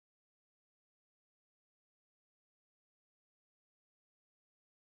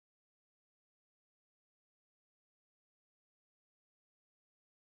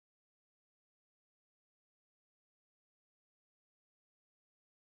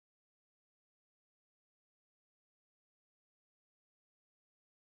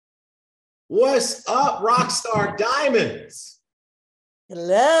What's up, Rockstar Diamonds?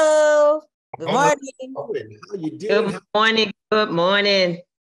 Hello. Good morning. How you doing? Good morning. Good morning.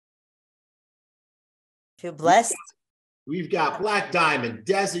 Feel blessed. We've got Black Diamond,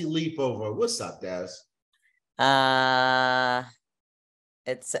 Desi Leapover. What's up, Des?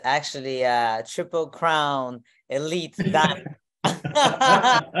 It's actually Triple Crown Elite Diamond.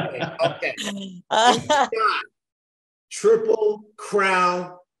 Okay. Triple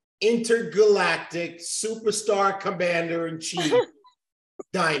Crown Intergalactic Superstar Commander-in-Chief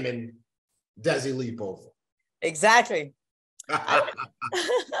Diamond, Desi Leapover. Exactly.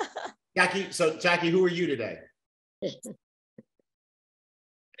 Jackie, who are you today?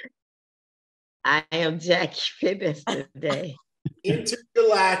 I am Jackie Pippins today.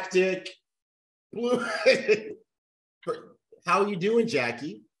 Intergalactic Blue. How are you doing,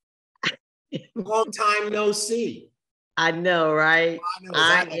 Jackie? Long time no see. I know, right?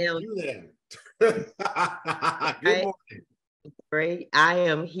 I am. Good morning. Great. I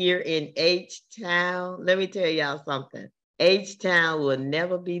am here in H-Town. Let me tell y'all something. H-Town will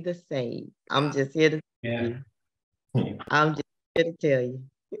never be the same. I'm just here to tell you. I'm just here to tell you.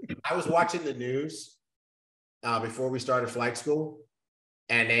 I was watching the news before we started flight school,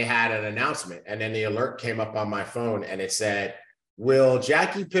 and they had an announcement, and then the alert came up on my phone, and it said, will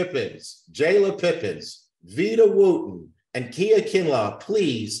Jackie Pippins, Jayla Pippins, Vita Wooten, and Kia Kinlaw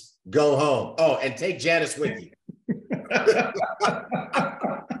please go home? Oh, and take Janice with you.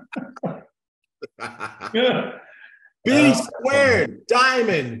 B Squared,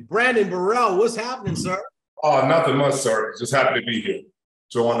 Diamond, Brandon Burrell, what's happening, sir? Oh, nothing much, sir. Just happy to be here.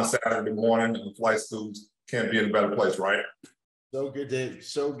 So on a Saturday morning, and flight schools can't be in a better place, right? So good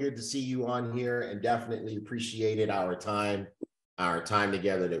to see you on here, and definitely appreciated our time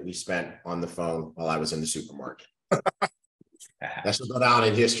together that we spent on the phone while I was in the supermarket. That should go down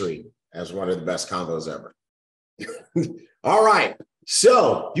in history as one of the best combos ever. All right.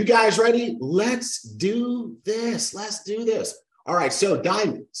 So you guys ready? Let's do this. All right. So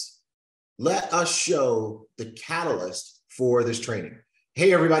Diamonds, let us show the catalyst for this training.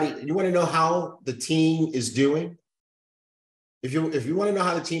 Hey, everybody, you want to know how the team is doing? If you want to know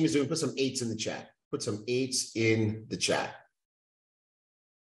how the team is doing, put some 8s in the chat. Put some 8s in the chat.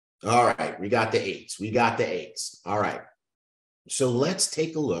 All right. We got the 8s. All right. So let's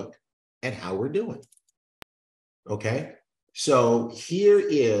take a look at how we're doing. Okay. So here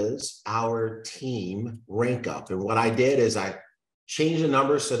is our team rank up. And what I did is I changed the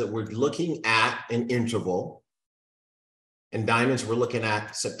numbers so that we're looking at an interval. And Diamonds, we're looking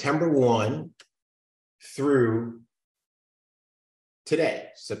at September 1 through today,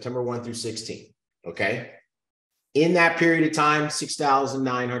 September 1 through 16. Okay. In that period of time,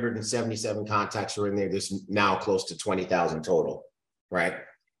 6,977 contacts are in there. There's now close to 20,000 total, right?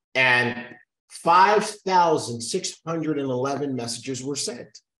 And 5,611 messages were sent.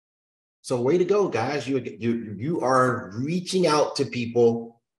 So way to go, guys. You are reaching out to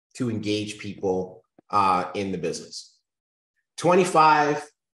people to engage people in the business.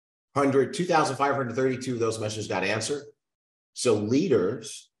 2,532 of those messages got answered. So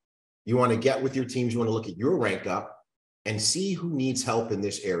leaders, you want to get with your teams. You want to look at your rank up and see who needs help in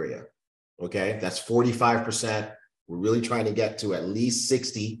this area. Okay, that's 45%. We're really trying to get to at least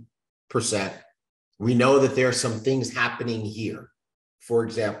 60%. We know that there are some things happening here. For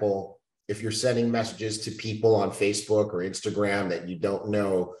example, if you're sending messages to people on Facebook or Instagram that you don't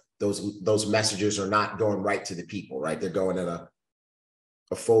know, those messages are not going right to the people, right? They're going in a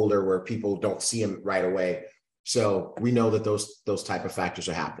folder where people don't see them right away. So we know that those type of factors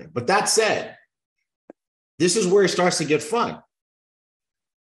are happening. But that said, this is where it starts to get fun.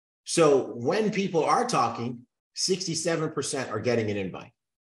 So when people are talking, 67% are getting an invite.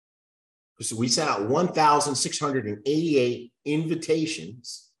 So we sent out 1,688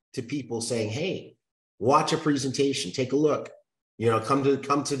 invitations to people saying, hey, watch a presentation, take a look, come to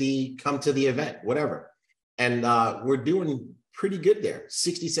the event, whatever. And we're doing pretty good there,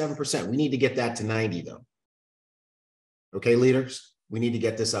 67%. We need to get that to 90 though. Okay, leaders, we need to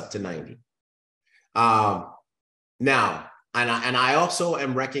get this up to 90. Now, and I also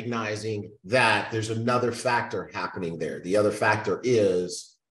am recognizing that there's another factor happening there. The other factor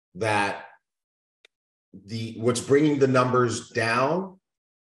is that what's bringing the numbers down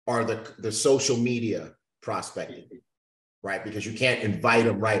are the social media prospecting, right? Because you can't invite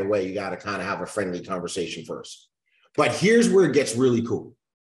them right away. You got to kind of have a friendly conversation first. But here's where it gets really cool.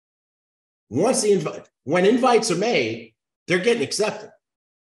 When invites are made, they're getting accepted.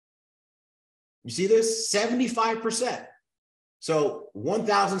 You see this? 75%. So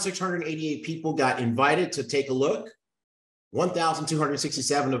 1,688 people got invited to take a look.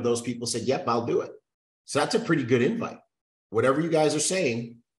 1,267 of those people said, yep, I'll do it. So that's a pretty good invite. Whatever you guys are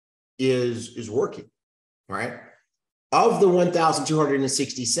saying is working, all right? Of the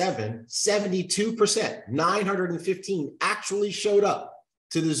 1,267, 72%, 915 actually showed up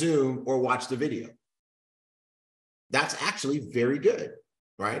to the Zoom or watched the video. That's actually very good,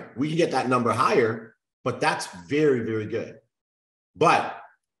 right? We can get that number higher, but that's very, very good. But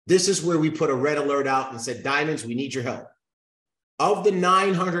this is where we put a red alert out and said, Diamonds, we need your help. Of the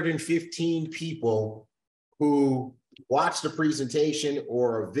 915 people who watched a presentation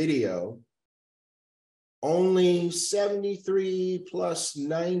or a video, only 73 plus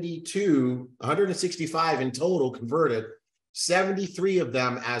 92, 165 in total converted, 73 of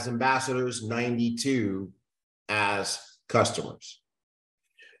them as ambassadors, 92 as customers.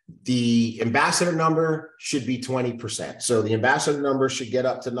 The ambassador number should be 20%. So the ambassador number should get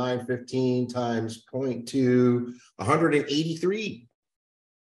up to 915 times 0.2, 183.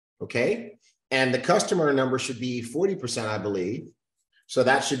 Okay. And the customer number should be 40%, I believe. So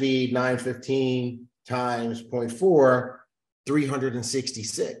that should be 915 times 0.4,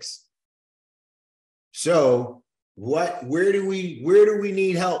 366. So where do we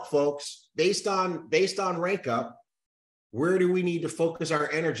need help, folks? Based on rank up, where do we need to focus our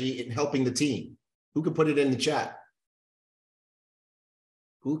energy in helping the team? Who can put it in the chat?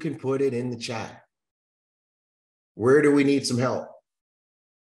 Who can put it in the chat? Where do we need some help?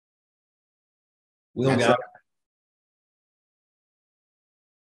 Will got it.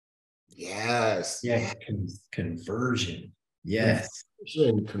 Yes. Yeah, conversion. Yes.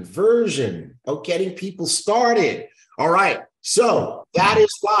 Conversion. Oh, getting people started. All right. So that is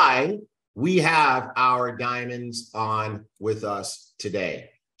why we have our diamonds on with us today.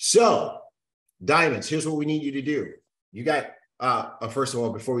 So, diamonds, here's what we need you to do. You got, first of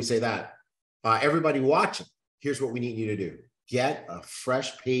all, before we say that, everybody watching, here's what we need you to do. Get a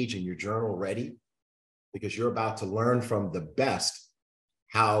fresh page in your journal ready, because you're about to learn from the best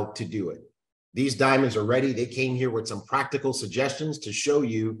how to do it. These diamonds are ready. They came here with some practical suggestions to show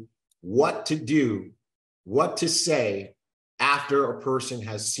you what to do, what to say after a person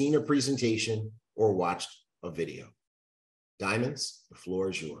has seen a presentation or watched a video. Diamonds, the floor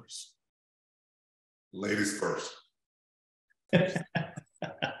is yours. Ladies first.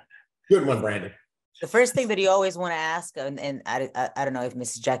 Good one, Brandon. The first thing that you always want to ask, and I don't know if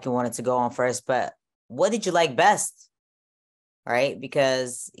Mrs. Jackie wanted to go on first, but what did you like best? All right,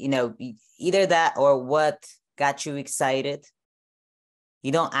 because, you know, either that or what got you excited.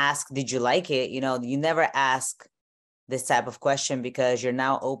 You don't ask, did you like it? You know, you never ask this type of question, because you're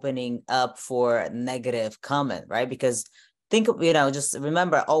now opening up for negative comment, right? Because think, you know, just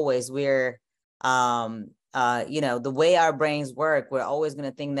remember always we're, you know, the way our brains work, we're always going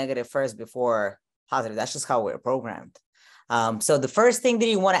to think negative first before positive. That's just how we're programmed. So the first thing that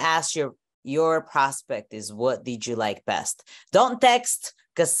you want to ask your prospect is, what did you like best? Don't text,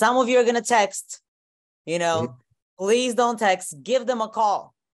 because some of you are going to text, you know, please don't text, give them a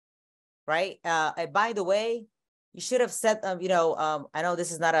call, right? And by the way, you should have said, you know, I know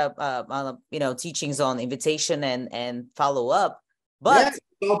this is not a you know, teachings on invitation and follow up, but yeah,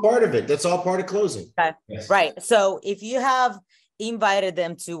 it's all part of it. That's all part of closing. Okay. Yes. Right. So if you have invited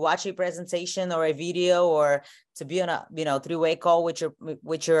them to watch a presentation or a video, or to be on a, you know, three-way call with your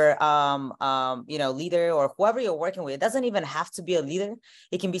you know, leader or whoever you're working with, it doesn't even have to be a leader.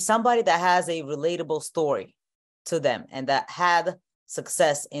 It can be somebody that has a relatable story to them and that had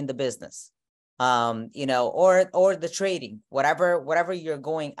success in the business. You know, or the trading, whatever you're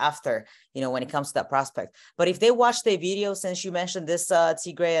going after, you know, when it comes to that prospect. But if they watch the video, since you mentioned this,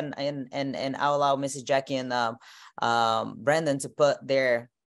 T. Gray, and I'll allow Mrs. Jackie and Brandon to put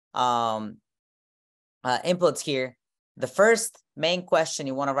their inputs here. The first main question,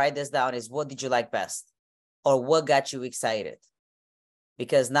 you want to write this down, is, what did you like best? Or what got you excited?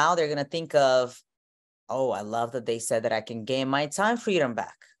 Because now they're going to think of, oh, I love that they said that I can gain my time freedom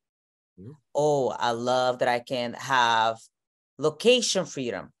back. Oh, I love that I can have location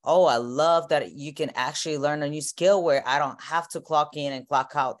freedom. Oh, I love that you can actually learn a new skill where I don't have to clock in and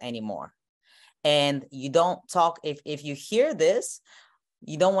clock out anymore. And you don't talk, if you hear this,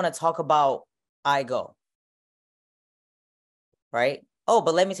 you don't want to talk about iGo, right? Oh,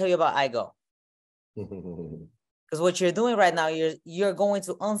 but let me tell you about iGo. Because what you're doing right now, you're going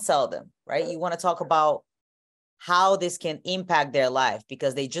to unsell them, right? You want to talk about how this can impact their life,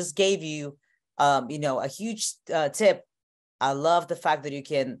 because they just gave you, you know, a huge tip. I love the fact that you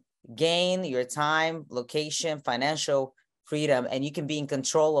can gain your time, location, financial freedom, and you can be in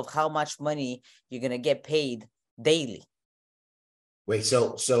control of how much money you're going to get paid daily. Wait,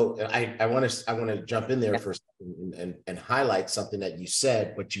 so I want to jump in there for a second and highlight something that you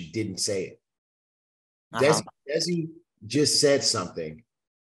said, but you didn't say it. Desi just said something,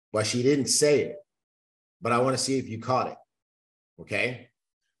 but she didn't say it. But I want to see if you caught it. Okay.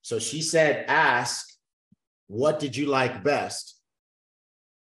 So she said, ask, what did you like best?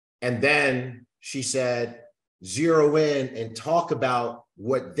 And then she said, zero in and talk about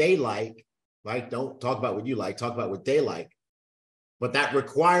what they like, right? Don't talk about what you like, talk about what they like. But that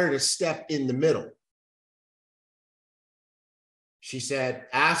required a step in the middle. She said,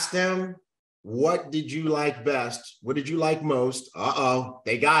 ask them, what did you like best? What did you like most? Uh-oh,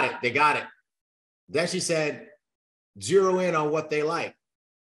 they got it, they got it. Then she said, zero in on what they like.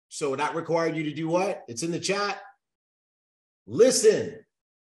 So that required you to do what? It's in the chat. Listen.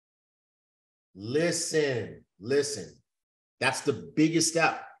 Listen. Listen. That's the biggest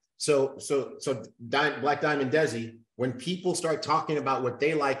step. So Black Diamond Desi, when people start talking about what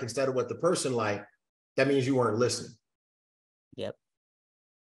they like instead of what the person like, that means you weren't listening. Yep.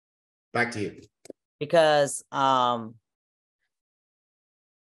 Back to you. Because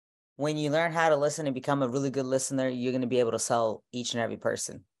when you learn how to listen and become a really good listener, you're going to be able to sell each and every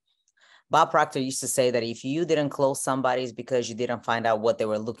person. Bob Proctor used to say that if you didn't close somebody, it's because you didn't find out what they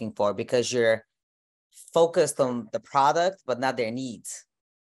were looking for, because you're focused on the product, but not their needs.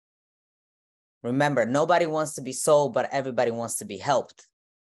 Remember, nobody wants to be sold, but everybody wants to be helped.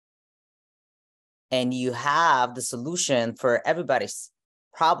 And you have the solution for everybody's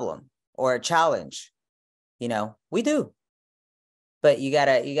problem or a challenge. You know, we do. But you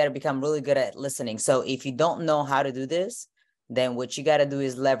gotta become really good at listening. So if you don't know how to do this, then what you gotta do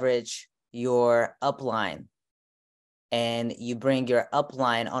is leverage your upline. And you bring your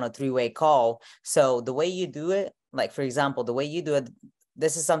upline on a three-way call. So the way you do it, like for example, the way you do it,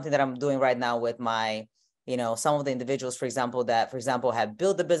 this is something that I'm doing right now with my, some of the individuals, for example, have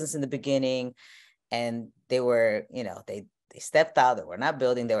built the business in the beginning, and they were, they stepped out, they were not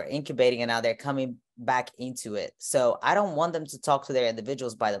building, they were incubating, and now they're coming back into it. So I don't want them to talk to their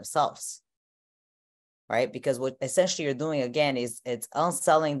individuals by themselves, right? Because what essentially you're doing, again, is it's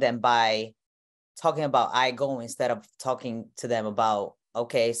unselling them by talking about I go instead of talking to them about,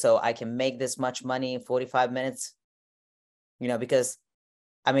 okay, so I can make this much money in 45 minutes, because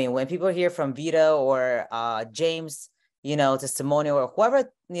I mean, when people hear from Vito or James, testimonial, or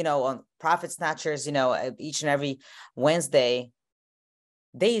whoever, on Profit Snatchers, each and every Wednesday,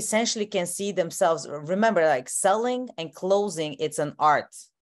 they essentially can see themselves. Remember, like selling and closing, it's an art.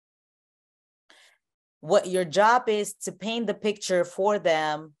 What your job is to paint the picture for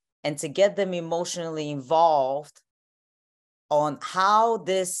them and to get them emotionally involved on how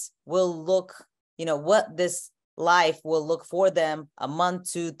this will look, what this life will look for them a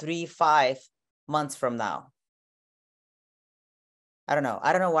month, 2, 3, 5 months from now. I don't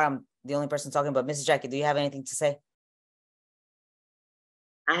know why I'm the only person talking, but Mrs. Jackie, do you have anything to say?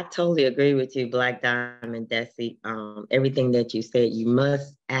 I totally agree with you, Black Diamond Desi. Everything that you said, you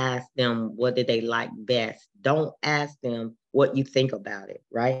must ask them what did they like best. Don't ask them what you think about it,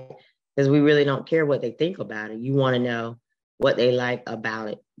 right? Because we really don't care what they think about it. You want to know what they like about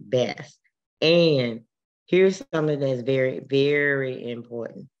it best. And here's something that's very, very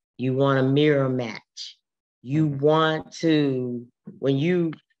important. You want to mirror match. You want to,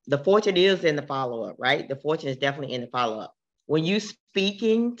 the fortune is in the follow-up, right? The fortune is definitely in the follow-up. When you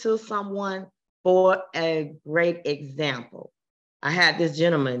speaking to someone, for a great example, I had this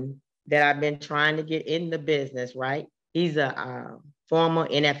gentleman that I've been trying to get in the business, right? He's a former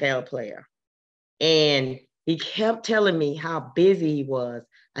NFL player. And he kept telling me how busy he was.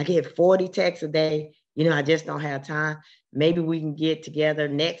 I get 40 texts a day. I just don't have time. Maybe we can get together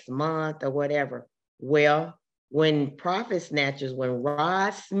next month or whatever. Well, when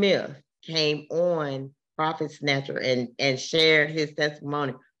Rod Smith came on Profit Snatcher and shared his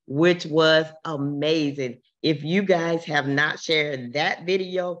testimony, which was amazing. If you guys have not shared that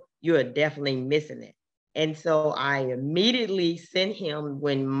video, you are definitely missing it. And so I immediately sent him,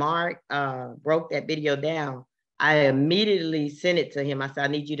 when Mark broke that video down, I immediately sent it to him. I said, I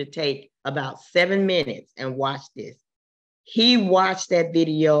need you to take about 7 minutes and watch this. He watched that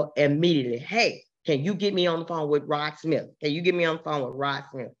video immediately. Hey, can you get me on the phone with Rod Smith? Can you get me on the phone with Rod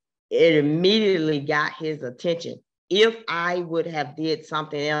Smith? It immediately got his attention. If I would have did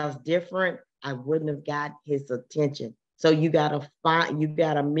something else different, I wouldn't have got his attention. So you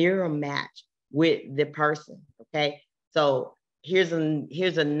gotta mirror match with the person, okay? So here's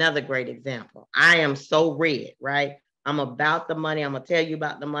another great example. I am so red, right? I'm about the money. I'm gonna tell you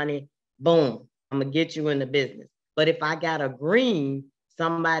about the money. Boom, I'm gonna get you in the business. But if I got a green,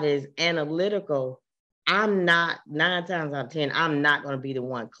 somebody is analytical, I'm not, 9 times out of 10, I'm not going to be the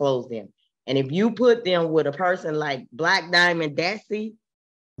one close them. And if you put them with a person like Black Diamond Dassey,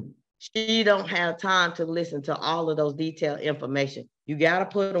 she don't have time to listen to all of those detailed information. You got to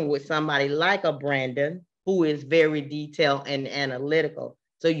put them with somebody like a Brandon, who is very detailed and analytical.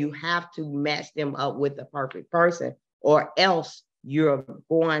 So you have to match them up with the perfect person, or else you're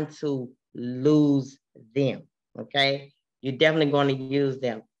going to lose them, okay? You're definitely going to use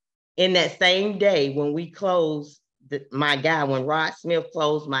them. In that same day, when we closed my guy, when Rod Smith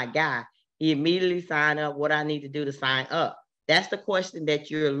closed my guy, he immediately signed up. What I need to do to sign up? That's the question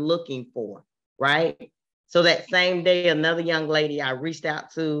that you're looking for, right? So that same day, another young lady I reached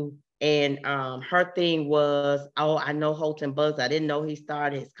out to, and her thing was, oh, I know Holton Bugs. I didn't know he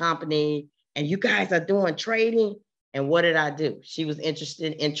started his company, and you guys are doing trading. And what did I do? She was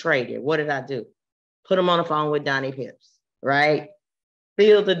interested in trading. What did I do? Put him on the phone with Donnie Pips, right?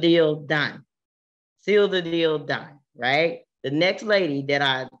 Seal the deal, done. Seal the deal, done, right? The next lady that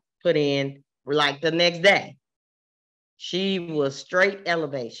I put in, like the next day, she was straight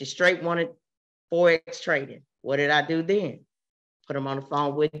elevate. She straight wanted Forex trading. What did I do then? Put him on the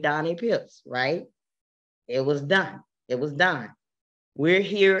phone with Donnie Pips, right? It was done. It was done. We're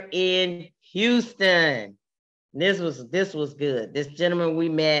here in Houston. This was good. This gentleman we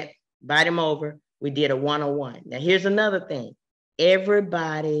met, invite him over. We did a one-on-one. Now here's another thing.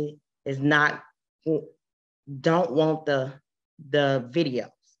 Everybody is not, don't want the videos.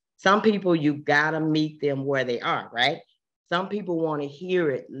 Some people, you gotta meet them where they are, right? Some people want to hear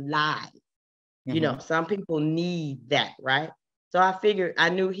it live. You know, some people need that, right? So I figured, I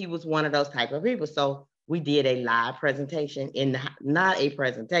knew he was one of those type of people. So we did a live presentation not a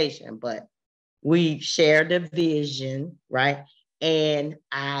presentation, but we shared the vision, right? And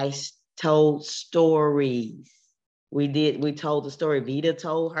I told stories. We told the story. Vita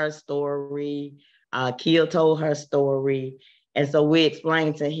told her story. Kia told her story. And so we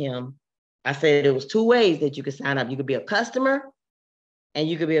explained to him, I said, there was 2 ways that you could sign up. You could be a customer and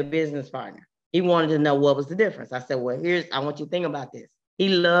you could be a business partner. He wanted to know what was the difference. I said, well, I want you to think about this. He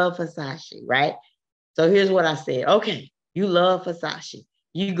loved Versace, right? So here's what I said. Okay, you love Versace.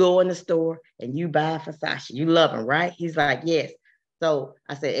 You go in the store and you buy Versace. You love him, right? He's like, yes. So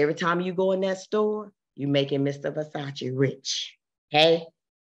I said, every time you go in that store, you're making Mr. Versace rich, okay?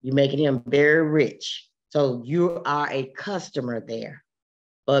 You're making him very rich. So you are a customer there.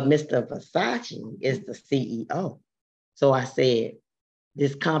 But Mr. Versace is the CEO. So I said,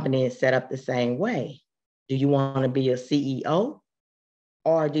 this company is set up the same way. Do you want to be a CEO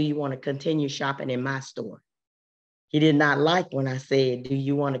or do you want to continue shopping in my store? He did not like when I said, do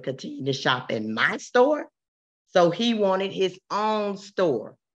you want to continue to shop in my store? So he wanted his own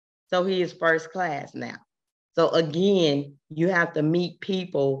store. So he is first class now. So again, you have to meet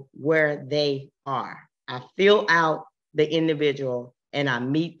people where they are. I fill out the individual and I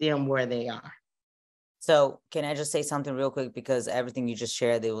meet them where they are. So can I just say something real quick? Because everything you just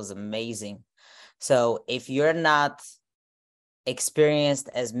shared, it was amazing. So if you're not experienced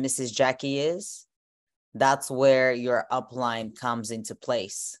as Mrs. Jackie is, that's where your upline comes into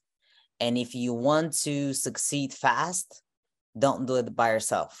place. And if you want to succeed fast, don't do it by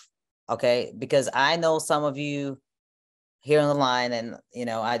yourself, okay? Because I know some of you here on the line, and you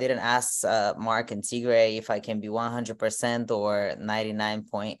know, I didn't ask Mark and Tigre if I can be 100% or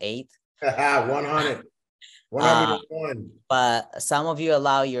 99.8. 100. 101. But some of you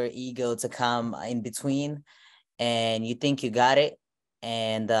allow your ego to come in between and you think you got it.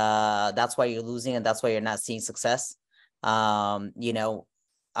 And that's why you're losing, and that's why you're not seeing success. You know,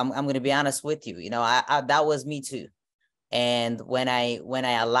 I'm going to be honest with you. You know, I that was me too. And when I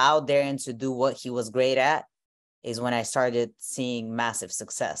allowed Darren to do what he was great at is when I started seeing massive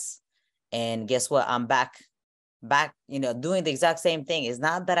success. And guess what? I'm back, you know, doing the exact same thing. It's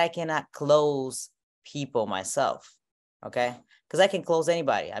not that I cannot close people myself, okay? Because I can close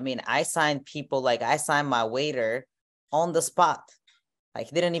anybody. I mean, I signed people, like I signed my waiter on the spot. Like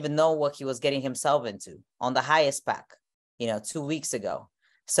he didn't even know what he was getting himself into on the highest pack, you know, 2 weeks ago.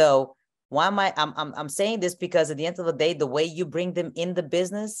 So why am I'm saying this because at the end of the day, the way you bring them in the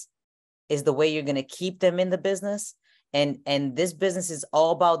business is the way you're going to keep them in the business. And this business is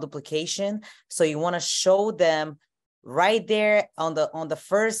all about duplication. So you want to show them right there on the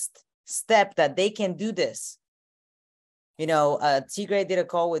first step that they can do this. You know, Tigre did a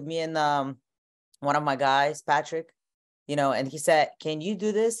call with me and one of my guys, Patrick, you know, and he said, can you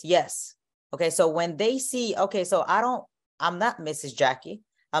do this? Yes. Okay. So when they see, okay, so I'm not Mrs. Jackie.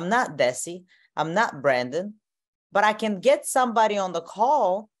 I'm not Desi. I'm not Brandon, but I can get somebody on the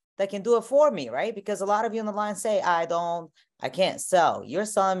call that can do it for me, right? Because a lot of you on the line say, I can't sell. You're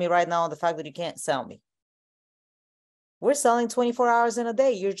selling me right now on the fact that you can't sell me. We're selling 24 hours in a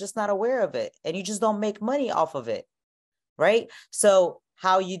day. You're just not aware of it. And you just don't make money off of it. Right? So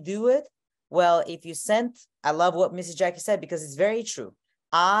how you do it? Well, if you sent, I love what Mrs. Jackie said, because it's very true.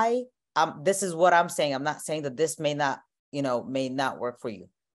 This is what I'm saying. I'm not saying that this may not work for you.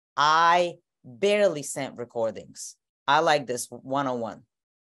 I barely sent recordings. I like this one-on-one.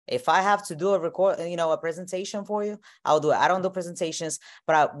 If I have to do a presentation for you, I'll do it. I don't do presentations,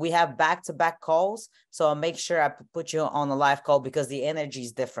 but we have back-to-back calls. So I'll make sure I put you on a live call because the energy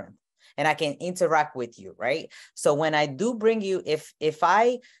is different and I can interact with you, right? So when I do bring you, if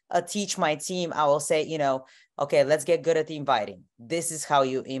I teach my team, I will say, okay, let's get good at the inviting. This is how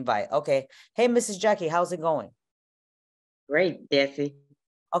you invite. Okay. Hey, Mrs. Jackie, how's it going? Great, Desi.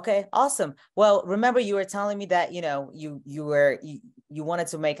 Okay, awesome. Well, remember you were telling me that, you wanted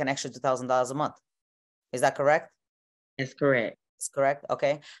to make an extra $2,000 a month. Is that correct? That's correct. It's correct.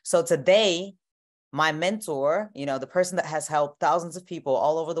 Okay. So today, my mentor, the person that has helped thousands of people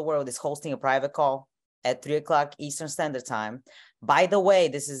all over the world, is hosting a private call at 3:00 Eastern Standard Time. By the way,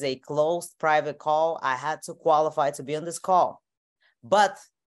 this is a closed private call. I had to qualify to be on this call. But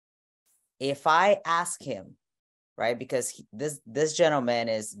if I ask him, right, because this gentleman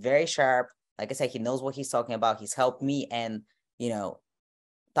is very sharp. Like I said, he knows what he's talking about. He's helped me and,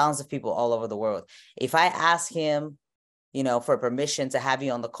 thousands of people all over the world. If I ask him, for permission to have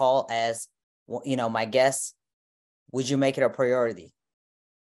you on the call as, my guest, would you make it a priority?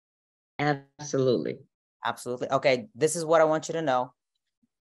 Absolutely. Absolutely. Okay. This is what I want you to know.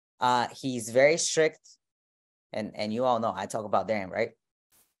 He's very strict. And you all know I talk about Darren, right?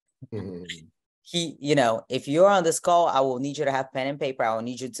 He, if you're on this call, I will need you to have pen and paper. I will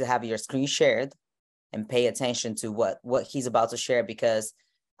need you to have your screen shared and pay attention to what he's about to share, because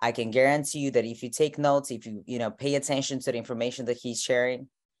I can guarantee you that if you take notes, if you, pay attention to the information that he's sharing,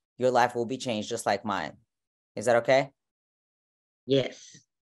 your life will be changed just like mine. Is that okay? Yes.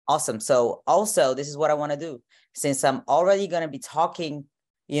 Awesome. So also, this is what I want to do. Since I'm already going to be talking,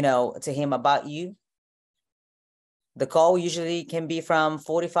 to him about you, the call usually can be from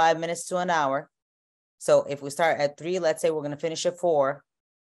 45 minutes to an hour. So if we start at 3, let's say we're going to finish at 4.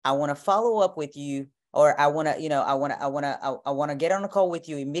 I want to follow up with you, or I want to get on a call with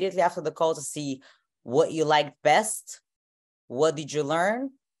you immediately after the call to see what you liked best. What did you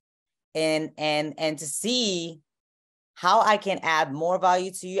learn? And to see how I can add more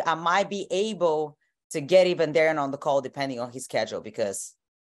value to you. I might be able to get even Darren on the call depending on his schedule, because,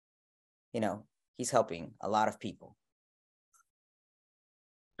 he's helping a lot of people.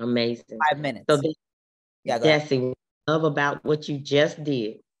 Amazing. 5 minutes. So Jesse, what I love about what you just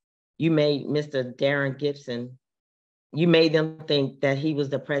did, you made Mr. Darren Gibson, you made them think that he was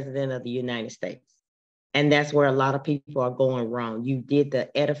the president of the United States. And that's where a lot of people are going wrong. You did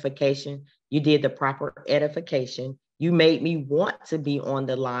the edification. You did the proper edification. You made me want to be on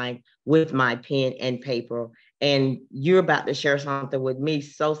the line with my pen and paper. And you're about to share something with me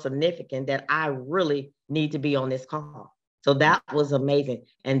so significant that I really need to be on this call. So that was amazing.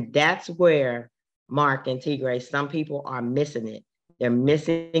 And that's where, Mark and Tigray, some people are missing it. They're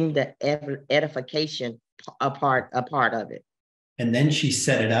missing the edification a part of it. And then she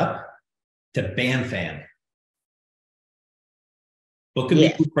set it up to BAM-FAM. Book a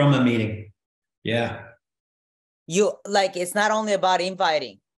meeting from a meeting. Yeah. It's not only about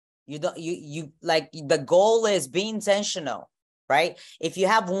inviting. The goal is be intentional, right? If you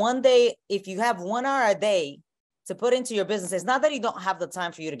have 1 hour a day to put into your business, it's not that you don't have the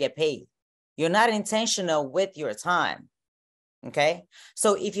time for you to get paid. You're not intentional with your time. Okay.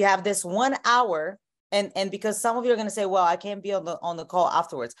 So if you have this 1 hour, and because some of you are going to say, well, I can't be on the call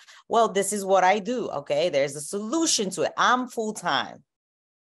afterwards. Well, this is what I do. Okay. There's a solution to it. I'm full-time.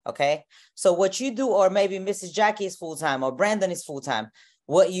 Okay. So what you do, or maybe Mrs. Jackie is full-time or Brandon is full-time.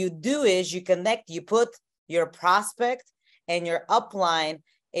 What you do is you put your prospect and your upline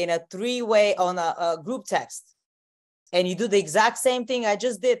in a 3-way on a group text. And you do the exact same thing I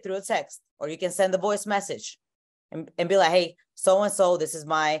just did through a text, or you can send a voice message and be like, hey, so-and-so, this is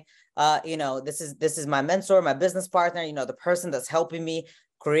my, this is my mentor, my business partner, the person that's helping me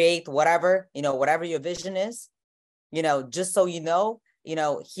create whatever your vision is, just so he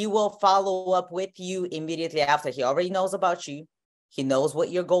will follow up with you immediately after. He already knows about you. He knows what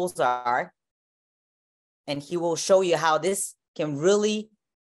your goals are, and he will show you how this can really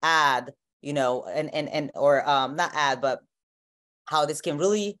add, not add, but how this can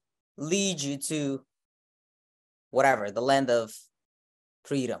really lead you to whatever, the land of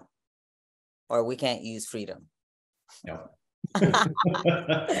freedom, or we can't use freedom. No.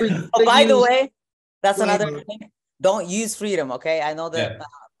 Oh, by the way, that's another thing. Don't use freedom. Okay. I know that.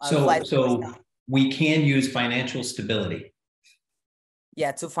 So we can use financial stability.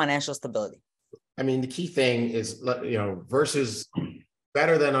 Yeah, to financial stability. I mean, the key thing is, versus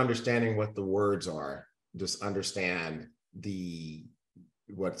better than understanding what the words are, just understand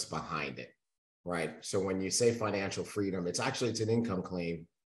what's behind it, right? So when you say financial freedom, it's an income claim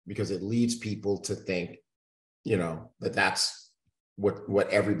because it leads people to think, that's what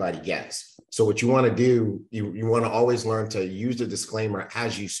everybody gets. So what you want to do, you want to always learn to use the disclaimer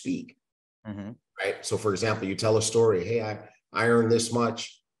as you speak, right? So for example, you tell a story, hey, I earn this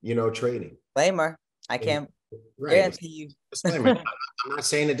much, trading. Disclaimer, I can't guarantee you. Disclaimer. I'm not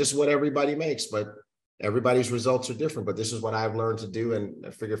saying that this is what everybody makes, but everybody's results are different. But this is what I've learned to do, and I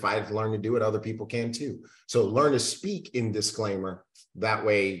figure if I've learned to do it, other people can too. So learn to speak in disclaimer. That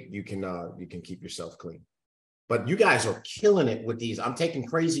way you can keep yourself clean. But you guys are killing it with these. I'm taking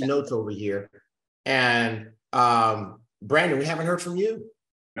crazy notes over here. And Brandon, we haven't heard from you.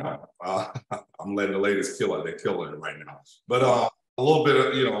 No, I'm letting the ladies kill it. They're killing it right now. But a little bit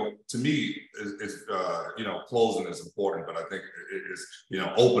of, to me, is closing is important, but I think it is,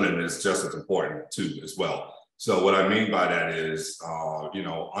 opening is just as important too, as well. So what I mean by that is,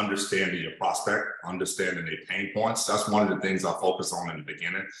 understanding your prospect, understanding their pain points. That's one of the things I focus on in the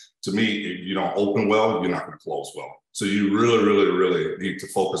beginning. To me, if you don't open well, you're not going to close well. So you really, really, really need to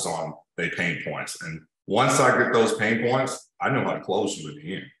focus on their pain points. And once I get those pain points, I know how to close you at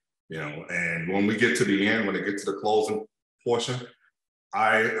the end, and when we get to the end, when it gets to the closing portion,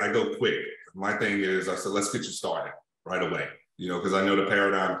 I go quick. My thing is, I said, let's get you started right away, because I know the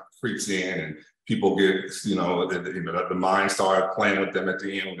paradigm creeps in and people get, the mind started playing with them at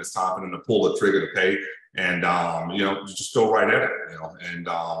the end when it's time for them to pull the trigger to pay. And, just go right at it, and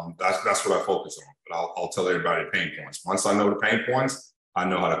that's what I focus on. But I'll tell everybody pain points. Once I know the pain points, I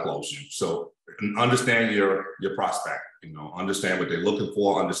know how to close you. So understand your prospect, understand what they're looking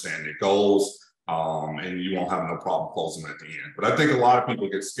for, understand their goals, and you won't have no problem closing at the end. But I think a lot of people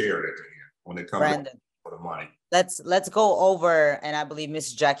get scared at the end when they come for the money. Let's go over, and I believe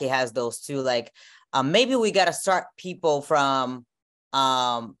Miss Jackie has those too. Like, maybe we got to start people from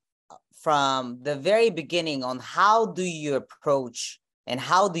the very beginning on how do you approach and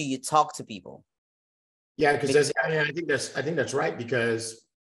how do you talk to people. Yeah, because I think that's right, because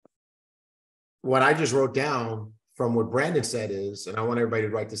what I just wrote down from what Brandon said is, and I want everybody to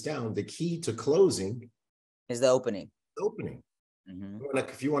write this down, the key to closing is the opening.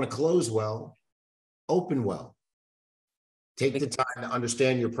 If you want to close well, open well. Take the time to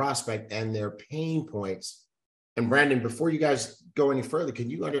understand your prospect and their pain points. And Brandon, before you guys go any further, can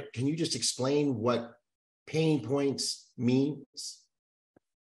you just explain what pain points means?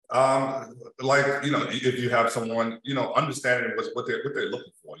 If you have someone, understanding what they're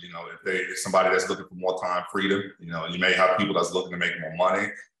looking for, if somebody that's looking for more time freedom, you may have people that's looking to make more money,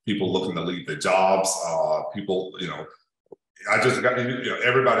 people looking to leave their jobs, people,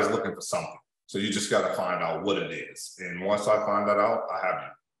 everybody's looking for something. So you just got to find out what it is. And once I find that out, I have you.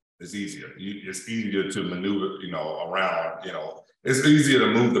 It's easier. It's easier to maneuver, around, it's easier to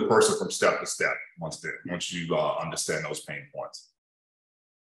move the person from step to step once you understand those pain points.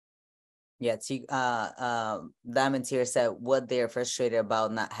 Yeah, Diamond here said what they're frustrated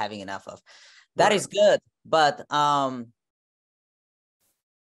about not having enough of. That is good, but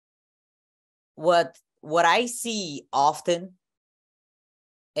what I see often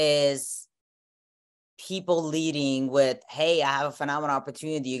is people leading with, hey, I have a phenomenal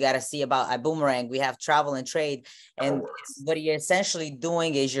opportunity. You got to see about Ibüümerang. We have travel and trade. And what you're essentially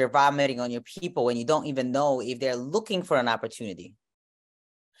doing is you're vomiting on your people and you don't even know if they're looking for an opportunity.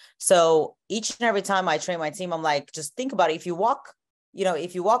 So each and every time I train my team, I'm like, just think about it. If you walk in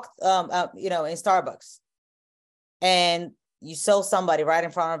Starbucks and you saw somebody right in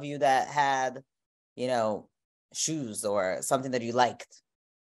front of you that had, shoes or something that you liked,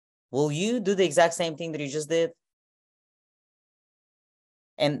 will you do the exact same thing that you just did?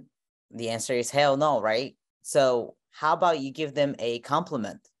 And the answer is hell no, right? So how about you give them a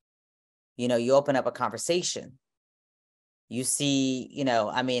compliment? You open up a conversation. You see,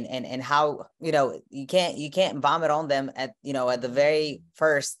 and how, you can't vomit on them at the very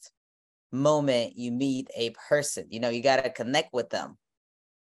first moment you meet a person. You got to connect with them,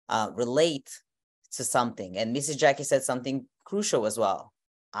 relate to something. And Mrs. Jackie said something crucial as well.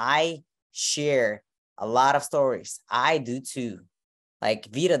 I share a lot of stories. I do too. Like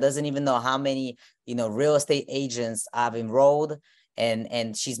Vita doesn't even know how many, real estate agents I've enrolled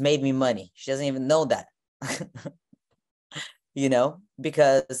and she's made me money. She doesn't even know that.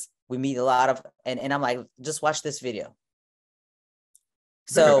 Because we meet a lot of, and I'm like, just watch this video.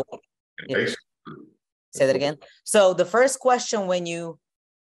 So say that again. So the first question when you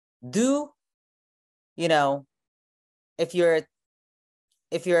do you know, if you're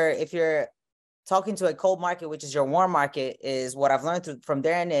talking to a cold market, which is your warm market, is what I've learned from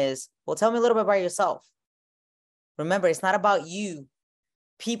Darren is, well, tell me a little bit about yourself. Remember, it's not about you.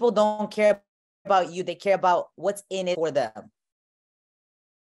 People don't care about you. They care about what's in it for them.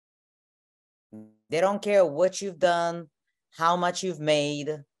 They don't care what you've done, how much you've made.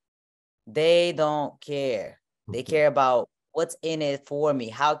 They don't care. They care about what's in it for me.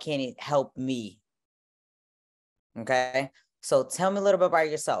 How can it help me? Okay. So tell me a little bit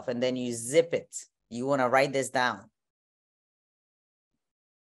about yourself, and then you zip it. You want to write this down.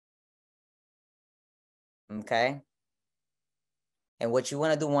 Okay. And what you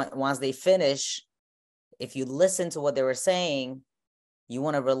want to do once they finish, if you listen to what they were saying, you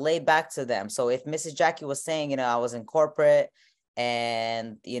want to relate back to them. So if Mrs. Jackie was saying, I was in corporate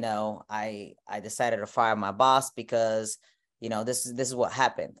and, I decided to fire my boss because, this is what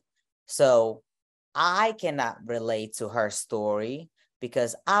happened. So I cannot relate to her story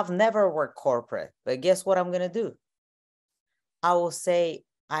because I've never worked corporate. But guess what I'm going to do? I will say,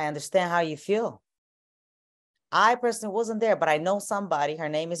 I understand how you feel. I personally wasn't there, but I know somebody, her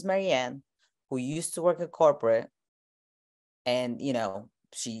name is Marianne, who used to work at corporate. And,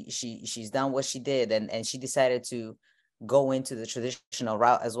 she's done what she did, and she decided to go into the traditional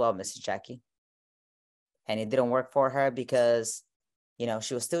route as well, Mrs. Jackie. And it didn't work for her because,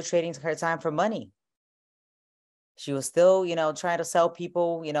 she was still trading her time for money. She was still, trying to sell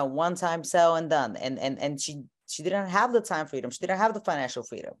people, one time sell and done. And she didn't have the time freedom. She didn't have the financial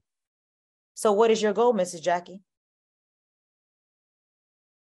freedom. So what is your goal, Mrs. Jackie?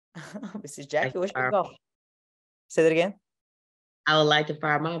 Mrs. Jackie, what's your goal? Say that again. I would like to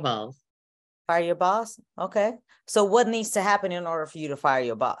fire my boss. Fire your boss? Okay. So what needs to happen in order for you to fire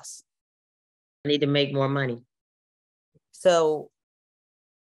your boss? I need to make more money. So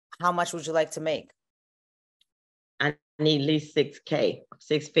how much would you like to make? I need at least 6K,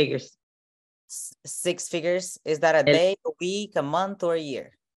 6 figures. 6 figures? Is that a day, a week, a month, or a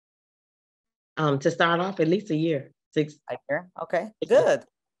year? To start off, at least a year. 6. A year? Okay, good.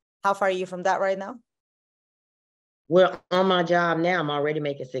 How far are you from that right now? Well, on my job now, I'm already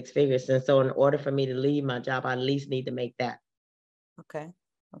making 6 figures. And so in order for me to leave my job, I at least need to make that. Okay.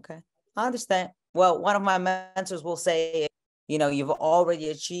 I understand. Well, one of my mentors will say, you've already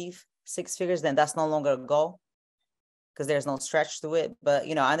achieved 6 figures, then that's no longer a goal because there's no stretch to it. But,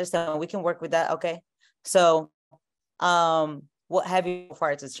 I understand we can work with that. Okay. So what have you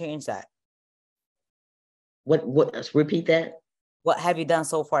required to change that? What? Repeat that. What have you done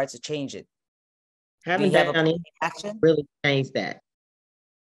so far to change it? Haven't done any action. Really change that.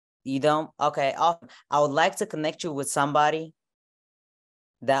 You don't? Okay. I would like to connect you with somebody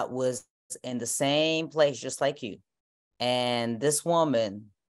that was in the same place, just like you. And this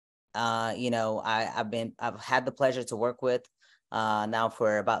woman, I've had the pleasure to work with now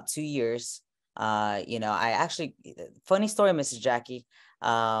for about 2 years. I actually, funny story, Mrs. Jackie,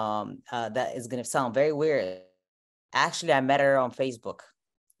 that is going to sound very weird. Actually, I met her on Facebook,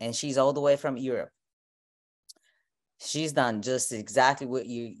 and she's all the way from Europe. She's done just exactly what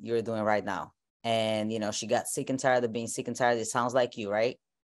you're doing right now. And, she got sick and tired of being sick and tired. It sounds like you, right?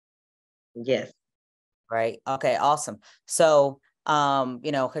 Yes. Right. Okay, awesome. So,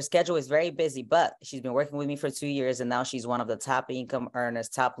 her schedule is very busy, but she's been working with me for 2 years, and now she's one of the top income earners,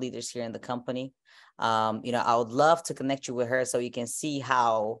 top leaders here in the company. I would love to connect you with her so you can see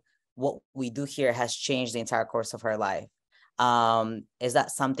how what we do here has changed the entire course of her life. Is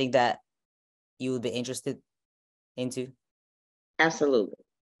that something that you would be interested into? Absolutely.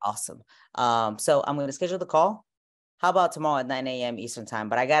 Awesome. So I'm going to schedule the call. How about tomorrow at 9 a.m. Eastern time?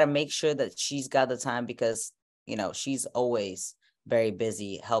 But I got to make sure that she's got the time because, she's always very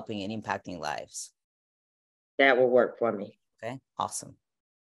busy helping and impacting lives. That will work for me. Okay, awesome.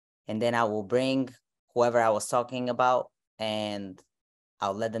 And then I will bring whoever I was talking about and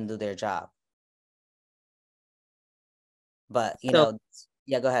I'll let them do their job. But,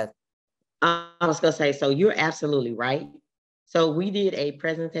 yeah, go ahead. I was going to say, so you're absolutely right. So we did a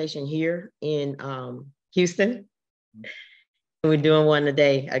presentation here in Houston. We're doing one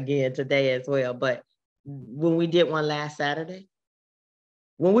today as well. But when we did one last Saturday,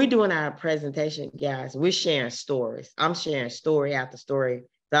 when we're doing our presentation, guys, we're sharing stories. I'm sharing story after story.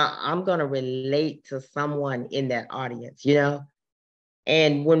 So I'm going to relate to someone in that audience,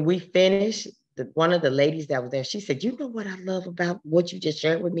 And when we finished, one of the ladies that was there, she said, you know what I love about what you just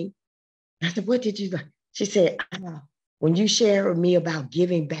shared with me? I said, what did you like? She said, when you share with me about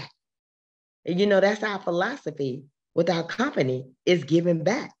giving back, that's our philosophy with our company is giving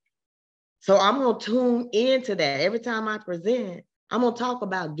back. So I'm going to tune into that. Every time I present, I'm going to talk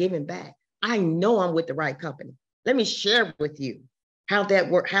about giving back. I know I'm with the right company. Let me share with you how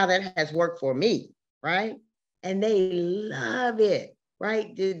that has worked for me, right? And they love it,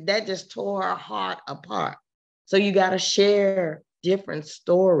 right? That just tore her heart apart. So you got to share different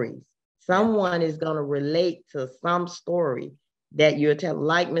stories. Someone is going to relate to some story that you're telling,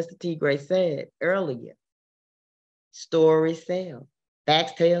 like Mr. T. Gray said earlier. Story sells.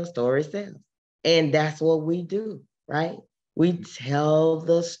 Facts tell, story sells. And that's what we do, right? We tell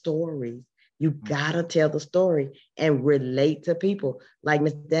the stories. You gotta tell the story and relate to people. Like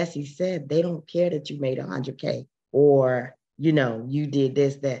Ms. Desi said, they don't care that you made 100K or, you did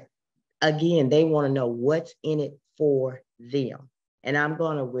this, that. Again, they want to know what's in it for them. And I'm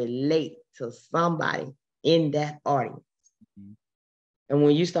going to relate to somebody in that audience. Mm-hmm. And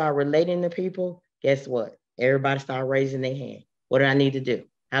when you start relating to people, guess what? Everybody start raising their hand. What do I need to do?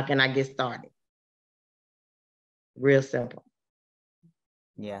 How can I get started? Real simple.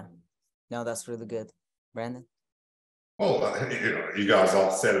 Yeah. No, that's really good. Brandon? Oh, you guys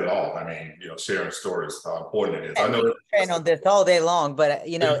all said it all. I mean, sharing stories, how important it is. I know we train on this all day long, but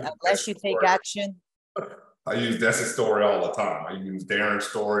unless you take action. I use Desi's story all the time. I use Darren's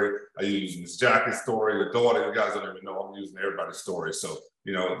story. I use Miss Jackie's story, the daughter. You guys don't even know I'm using everybody's story. So,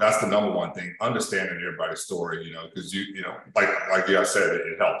 that's the number one thing, understanding everybody's story, because like you guys said,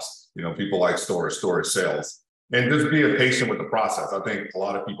 it helps. People like story sells. And just being patient with the process. I think a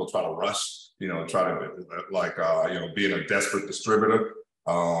lot of people try to rush, try to, being a desperate distributor,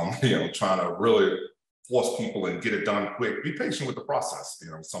 trying to really force people and get it done quick. Be patient with the process.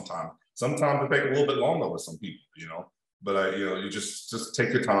 Sometimes it takes a little bit longer with some people, but you just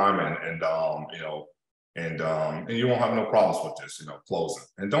take your time and you won't have no problems with this, closing.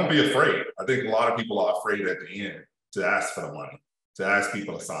 And don't be afraid. I think a lot of people are afraid at the end to ask for the money, to ask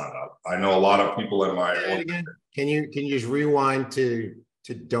people to sign up. I know a lot of people in my again. Can you just rewind to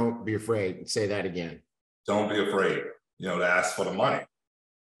don't be afraid and say that again? Don't be afraid, to ask for the money.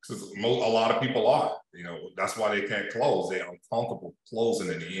 Because a lot of people are, that's why they can't close. They're uncomfortable closing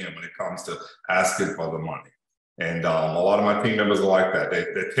in the end when it comes to asking for the money. And a lot of my team members are like that.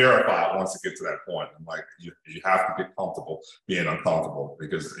 They're terrified once it gets to that point. I'm like, you have to get comfortable being uncomfortable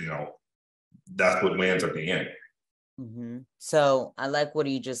because, that's what wins at the end. Mm-hmm. So I like what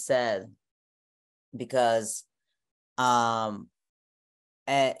you just said because, the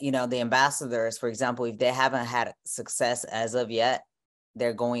ambassadors, for example, if they haven't had success as of yet,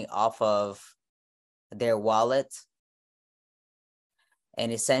 they're going off of their wallet.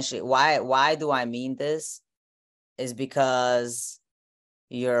 And essentially, why do I mean this? Is because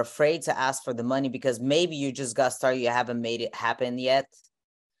you're afraid to ask for the money because maybe you just got started, you haven't made it happen yet.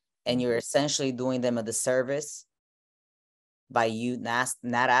 And you're essentially doing them a disservice by you not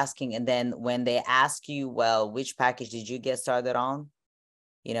asking. And then when they ask you, well, which package did you get started on?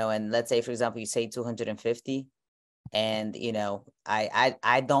 And let's say, for example, you say 250. And,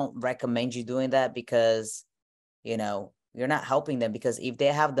 I don't recommend you doing that because, you're not helping them because if they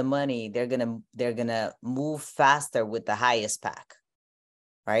have the money, they're going to move faster with the highest pack,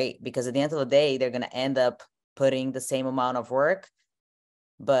 right? Because at the end of the day, they're going to end up putting the same amount of work,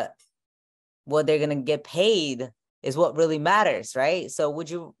 but what they're going to get paid is what really matters, right? So would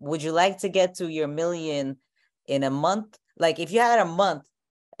you like to get to your million in a month? Like if you had a month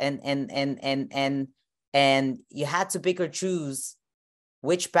and you had to pick or choose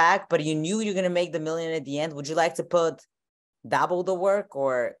which pack, but you knew you're going to make the million at the end, would you like to put double the work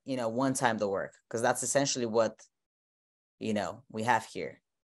or, one time the work? Because that's essentially what, we have here.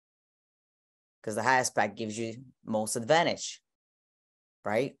 Because the highest pack gives you most advantage,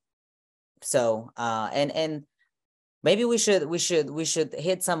 right? So, and maybe we should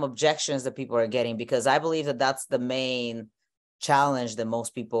hit some objections that people are getting, because I believe that that's the main challenge that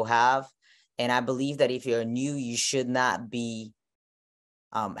most people have. And I believe that if you're new, you should not be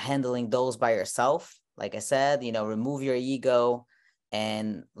handling those by yourself. Like I said, remove your ego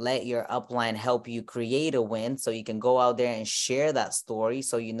and let your upline help you create a win so you can go out there and share that story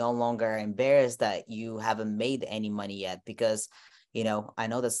so you no longer are embarrassed that you haven't made any money yet. Because, I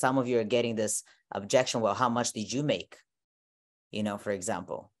know that some of you are getting this objection, well, how much did you make? For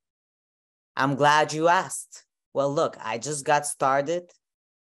example. I'm glad you asked. Well, look, I just got started,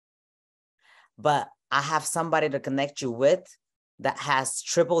 but I have somebody to connect you with that has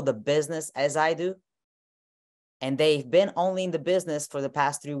tripled the business as I do. And they've been only in the business for the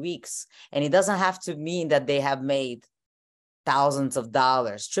past 3 weeks. And it doesn't have to mean that they have made thousands of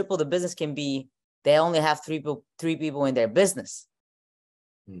dollars. Triple the business can be, they only have three people in their business.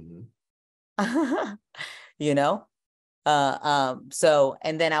 Mm-hmm. So,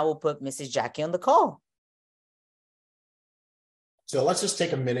 and then I will put Mrs. Jackie on the call. So let's just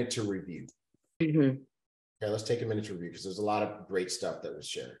take a minute to review. Mm-hmm. Okay, let's take a minute to review because there's a lot of great stuff that was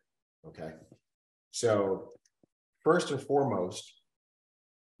shared. Okay. So first and foremost,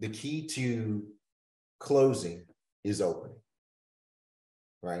 the key to closing is opening.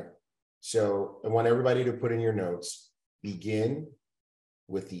 Right? So I want everybody to put in your notes, begin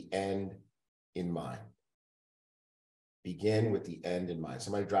with the end in mind. Begin with the end in mind.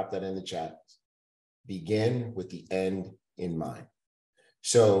 Somebody drop that in the chat. Begin with the end in mind.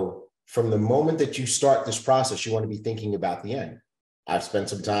 So from the moment that you start this process, you want to be thinking about the end. I've spent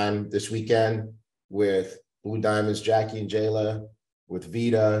some time this weekend with Blue Diamonds, Jackie and Jayla, with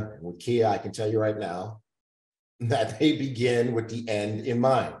Vita, and with Kia. I can tell you right now that they begin with the end in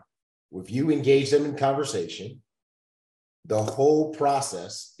mind. If you engage them in conversation, the whole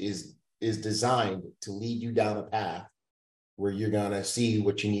process is designed to lead you down a path where you're going to see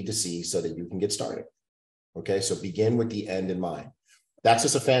what you need to see so that you can get started. Okay, so begin with the end in mind. That's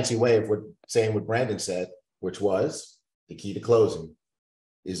just a fancy way of saying what Brandon said, which was the key to closing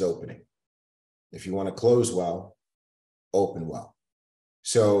is opening. If you want to close well, open well.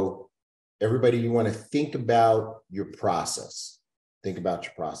 So everybody, you want to think about your process. Think about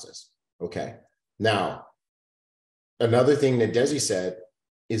your process. Okay. Now, another thing that Desi said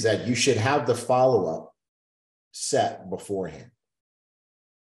is that you should have the follow-up set beforehand.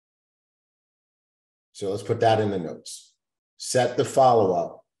 So let's put that in the notes. Set the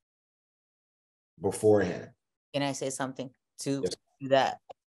follow-up beforehand. Can I say something to Yes. that?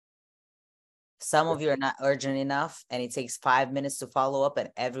 Some of you are not urgent enough and it takes 5 minutes to follow up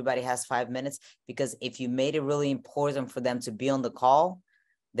and everybody has 5 minutes, because if you made it really important for them to be on the call,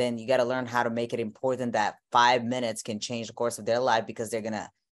 then you got to learn how to make it important that 5 minutes can change the course of their life, because they're going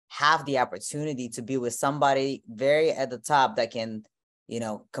to have the opportunity to be with somebody very at the top that can,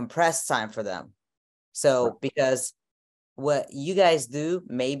 compress time for them. So because what you guys do,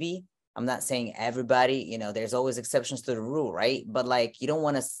 maybe, I'm not saying everybody, there's always exceptions to the rule, right? But like, you don't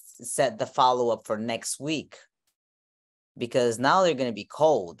want to set the follow-up for next week, because now they're going to be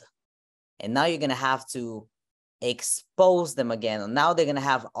cold and now you're going to have to expose them again. And now they're going to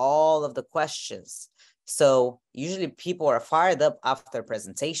have all of the questions. So usually people are fired up after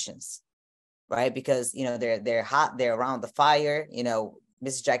presentations, right? Because, they're hot, they're around the fire,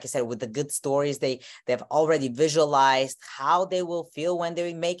 Mrs. Jackie said, with the good stories, they've already visualized how they will feel when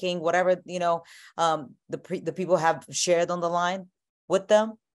they're making whatever, the people have shared on the line with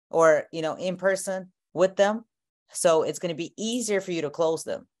them, or, in person with them. So it's going to be easier for you to close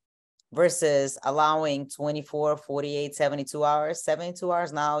them versus allowing 24, 48, 72 hours. 72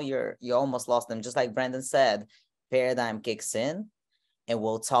 hours now, you almost lost them. Just like Brandon said, paradigm kicks in and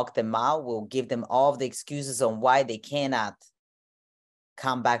we'll talk them out. We'll give them all of the excuses on why they cannot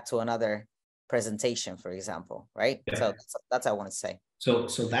come back to another presentation, for example, right? Yeah. So that's what I want to say. So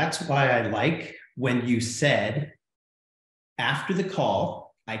that's why I like when you said, after the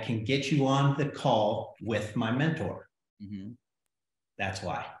call, I can get you on the call with my mentor. Mm-hmm. That's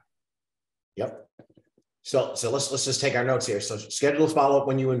why. Yep. So let's just take our notes here. So schedule a follow-up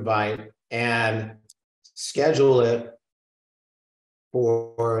when you invite, and schedule it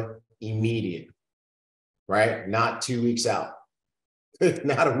for immediate, right? Not 2 weeks out.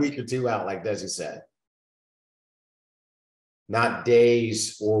 Not a week or two out, like Desi said. Not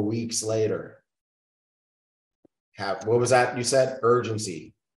days or weeks later. What was that you said?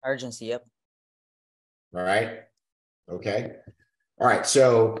 Urgency. Urgency, yep. All right. Okay. All right.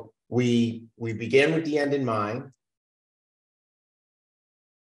 So we begin with the end in mind.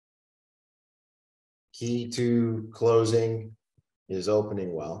 Key to closing is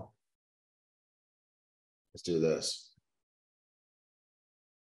opening well. Let's do this.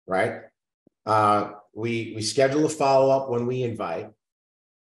 Right? We schedule a follow-up when we invite,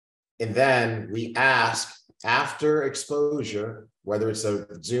 and then we ask after exposure, whether it's a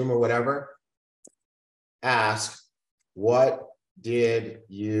Zoom or whatever, ask, what did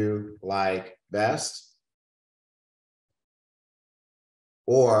you like best?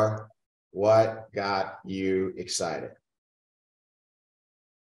 Or what got you excited?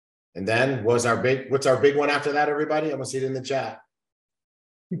 And then what's our big one after that, everybody? I'm gonna see it in the chat.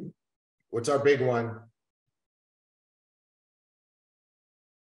 What's our big one?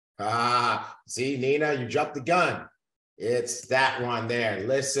 See, Nina, you jumped the gun. It's that one there.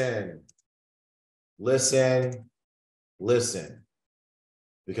 Listen, listen, listen.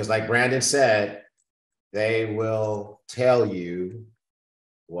 Because like Brandon said, they will tell you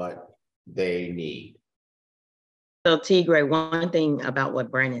what they need. So Tigray, one thing about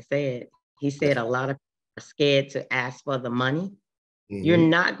what Brandon said, he said a lot of people are scared to ask for the money. Mm-hmm. You're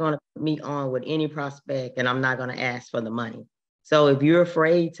not going to put me on with any prospect and I'm not going to ask for the money. So if you're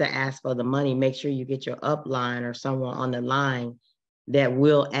afraid to ask for the money, make sure you get your upline or someone on the line that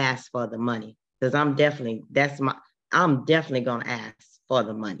will ask for the money. Because I'm definitely gonna ask for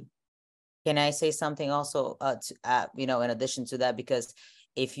the money. Can I say something also, in addition to that? Because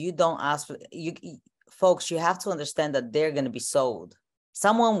if you don't ask for folks, you have to understand that they're going to be sold.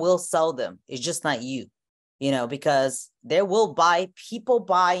 Someone will sell them. It's just not you, because people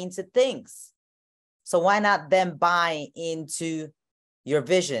buy into things. So why not them buy into your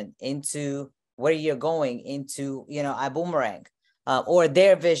vision, into where you're going, into, Ibüümerang, or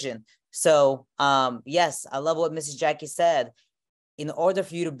their vision. So yes, I love what Mrs. Jackie said. In order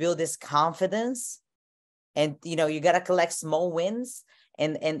for you to build this confidence, and you got to collect small wins,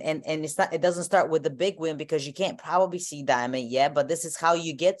 and it doesn't start with the big win, because you can't probably see diamond yet, but this is how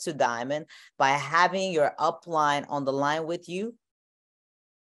you get to diamond, by having your upline on the line with you,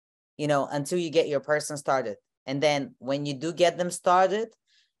 until you get your person started. And then when you do get them started,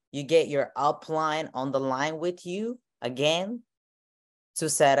 you get your upline on the line with you again to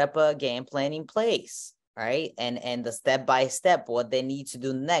set up a game plan in place. Right. And the step-by-step, what they need to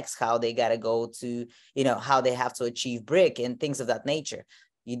do next, how they got to go to, how they have to achieve brick and things of that nature,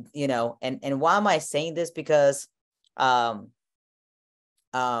 and why am I saying this? Because some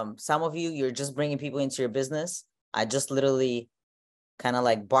of you're just bringing people into your business. I just literally kind of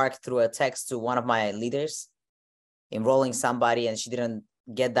like barked through a text to one of my leaders, enrolling somebody, and she didn't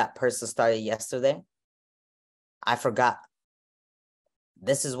get that person started yesterday. I forgot.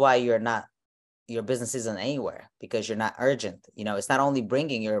 This is why your business isn't anywhere, because you're not urgent. It's not only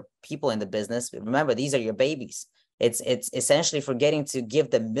bringing your people in the business. Remember, these are your babies. It's essentially forgetting to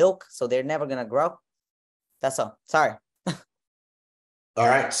give them milk, so they're never going to grow. That's all. Sorry. All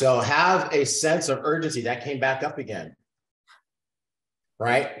right. So have a sense of urgency. That came back up again.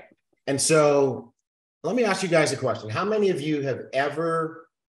 Right. And so let me ask you guys a question. How many of you have ever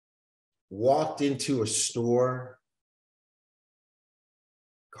walked into a store,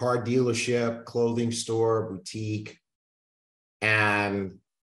 car dealership, clothing store, boutique, and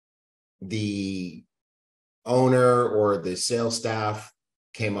the owner or the sales staff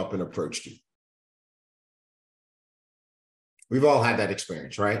came up and approached you? We've all had that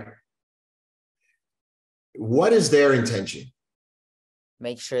experience, right? What is their intention?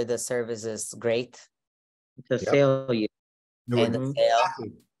 Make sure the service is great. To sell you. And the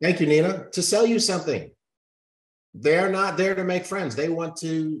sale. Thank you, Nina. To sell you something. They're not there to make friends. They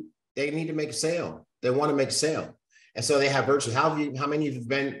need to make a sale. They want to make a sale. And so they have urgency. How many of you have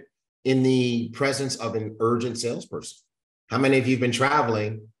been in the presence of an urgent salesperson? How many of you have been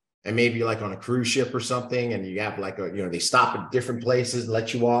traveling and maybe like on a cruise ship or something, and you have like they stop at different places and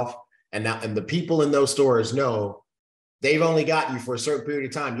let you off. And the people in those stores know they've only got you for a certain period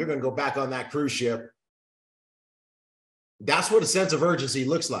of time. You're going to go back on that cruise ship. That's what a sense of urgency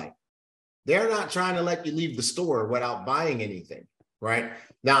looks like. They're not trying to let you leave the store without buying anything, right?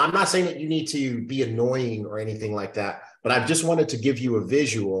 Now, I'm not saying that you need to be annoying or anything like that, but I just wanted to give you a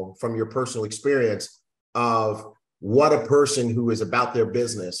visual from your personal experience of what a person who is about their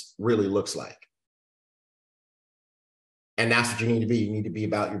business really looks like. And that's what you need to be. You need to be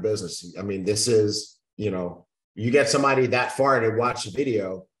about your business. I mean, this is, you get somebody that far to watch the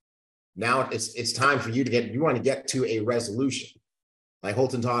video. Now it's time for you want to get to a resolution. Like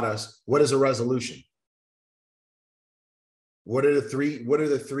Holton taught us, what is a resolution? What are the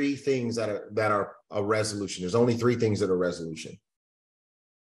three things that are a resolution? There's only three things that are a resolution.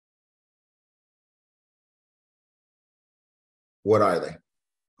 What are they?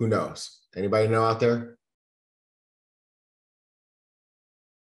 Who knows? Anybody know out there?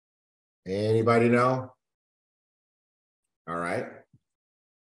 Anybody know? All right.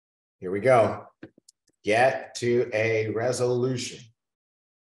 Here we go. Get to a resolution.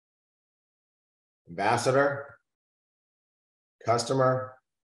 Ambassador, customer,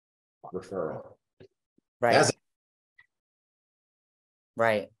 referral. Right. That's it.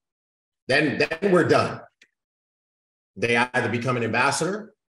 Right. Then we're done. They either become an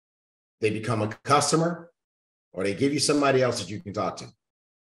ambassador, they become a customer, or they give you somebody else that you can talk to.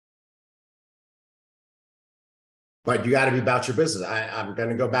 But you got to be about your business. I'm going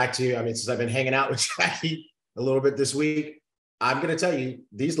to go back to, since I've been hanging out with Jackie a little bit this week, I'm going to tell you,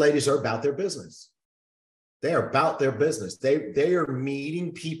 these ladies are about their business. They are about their business. They are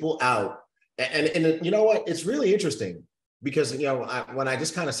meeting people out. And you know what? It's really interesting because, when I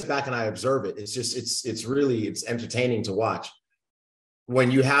just kind of sit back and I observe it, it's entertaining to watch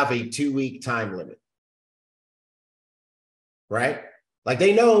when you have a 2-week time limit, right? Like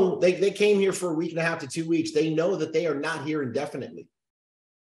they know they came here for a week and a half to 2 weeks. They know that they are not here indefinitely.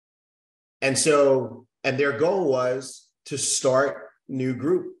 And their goal was to start new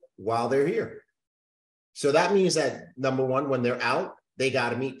group while they're here. So that means that, number one, when they're out, they got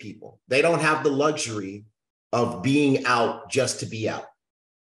to meet people. They don't have the luxury of being out just to be out.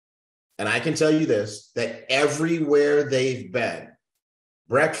 And I can tell you this, that everywhere they've been,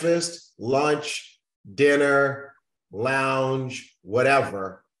 breakfast, lunch, dinner, lounge,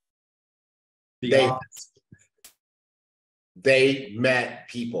 whatever, they met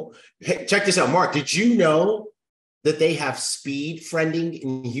people. Hey, check this out, Mark. Did you know that they have speed friending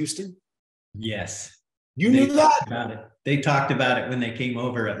in Houston? Yes. You knew that? About it. They talked about it when they came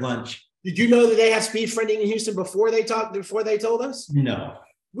over at lunch. Did you know that they had speed friending in Houston before they told us? No.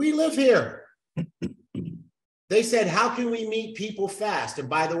 We live here. They said, how can we meet people fast? And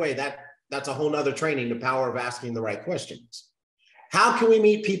by the way, that's a whole nother training, the power of asking the right questions. How can we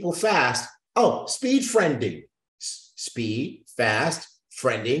meet people fast? Oh, speed friending. Speed, fast,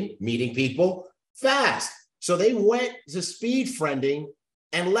 friending, meeting people fast. So they went to speed friending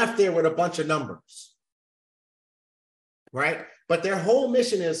and left there with a bunch of numbers, right? But their whole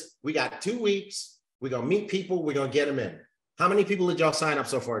mission is, we got 2 weeks, we're gonna meet people, we're gonna get them in. How many people did y'all sign up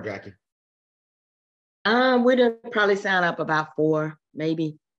so far, Jackie? We did probably sign up about 4,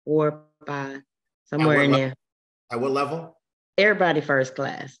 maybe 4 or 5, somewhere in there. At what level? Everybody first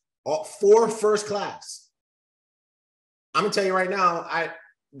class. All 4 first class. I'm gonna tell you right now,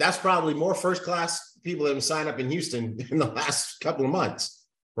 that's probably more first class people that have signed up in Houston in the last couple of months,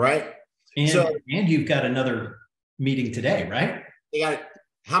 right? And you've got another meeting today, right? They got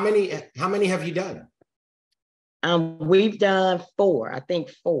how many have you done? We've done 4, I think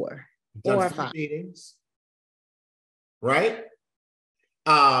 4. 4 or 5 meetings, right?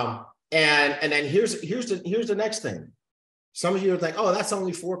 And then here's the next thing. Some of you are like, oh, that's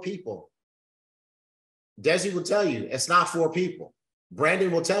only 4 people. Desi will tell you it's not 4 people.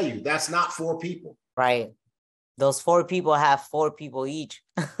 Brandon will tell you that's not 4 people. Right. Those 4 people have 4 people each.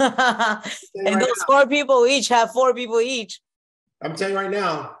 And those 4 people each have 4 people each. I'm telling you right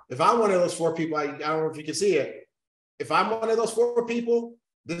now, if I'm one of those 4 people, I don't know if you can see it. If I'm one of those 4 people,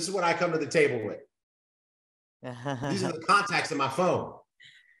 this is what I come to the table with. These are the contacts in my phone.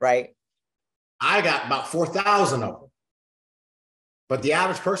 Right. I got about 4,000 of them. But the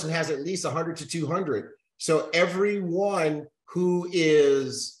average person has at least 100 to 200. So everyone who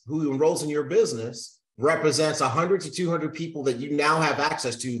enrolls in your business represents 100 to 200 people that you now have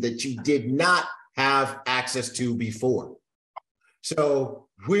access to that you did not have access to before. So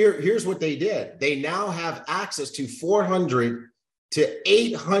here's what they did. They now have access to 400 to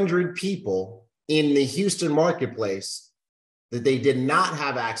 800 people in the Houston marketplace that they did not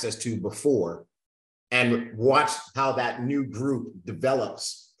have access to before, and watch how that new group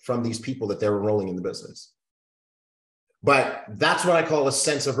develops from these people that they're enrolling in the business. But that's what I call a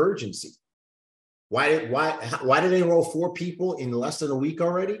sense of urgency. Why did they enroll 4 people in less than a week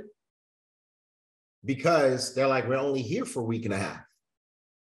already? Because they're like, we're only here for a week and a half.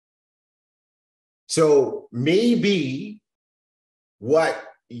 So maybe what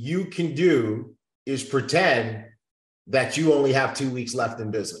you can do is pretend that you only have 2 weeks left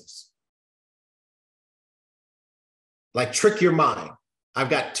in business. Like, trick your mind. I've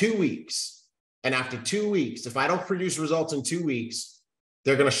got 2 weeks. And after 2 weeks, if I don't produce results in 2 weeks,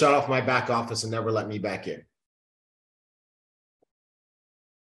 they're going to shut off my back office and never let me back in.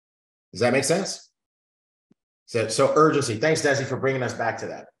 Does that make sense? So urgency. Thanks, Desi, for bringing us back to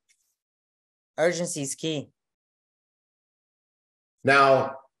that. Urgency is key.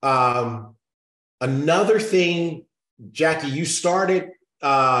 Now, another thing, Jackie, you started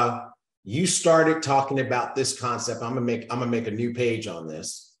talking about this concept. I'm gonna make a new page on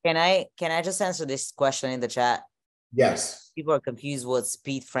this. Can I just answer this question in the chat? Yes. People are confused what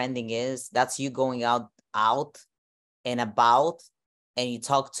speed friending is. That's you going out and about, and you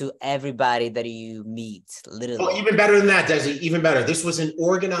talk to everybody that you meet, literally. Oh, even better than that, Desi, even better. This was an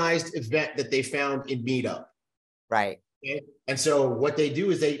organized event that they found in Meetup. Right. Okay? And so what they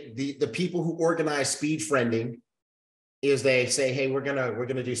do is the people who organize speed friending is they say, hey, we're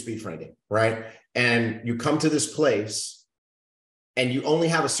gonna do speed friending, right? And you come to this place and you only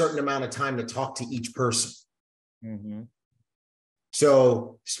have a certain amount of time to talk to each person. Mm-hmm.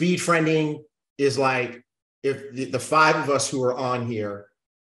 So speed friending is like, if the 5 of us who are on here,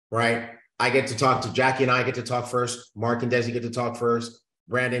 right? I get to talk to Jackie, and I get to talk first. Mark and Desi get to talk first.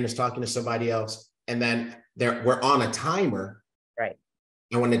 Brandon is talking to somebody else. And then we're on a timer. Right.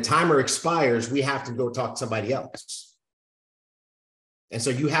 And when the timer expires, we have to go talk to somebody else. And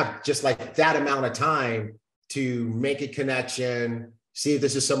so you have just like that amount of time to make a connection, see if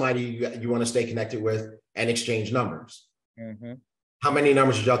this is somebody you want to stay connected with, and exchange numbers. Mm-hmm. How many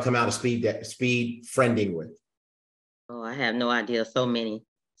numbers did y'all come out of speed friending with? Oh, I have no idea. So many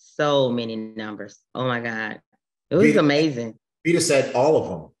numbers. Oh my God. It was amazing. Peter said all of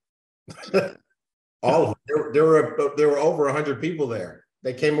them. All of them. There were over 100 people there.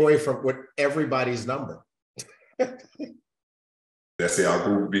 They came away with everybody's number. That's it.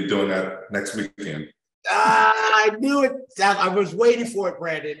 I'll be doing that next weekend. I knew it. I was waiting for it,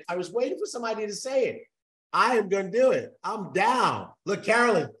 Brandon. I was waiting for somebody to say it. I am going to do it. I'm down. Look,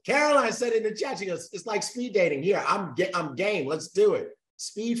 Caroline said in the chat, she goes, it's like speed dating. Here, I'm game. Let's do it.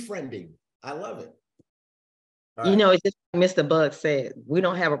 Speed friending. I love it. You know, it's just like Mr. Bug said, we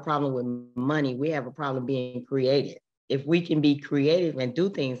don't have a problem with money. We have a problem being creative. If we can be creative and do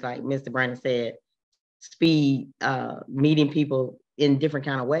things like Mr. Brandon said, speed, meeting people in different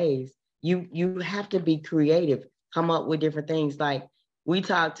kind of ways, you have to be creative, come up with different things. Like we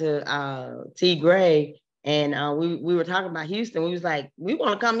talked to T. Gray, and we were talking about Houston. We was like, we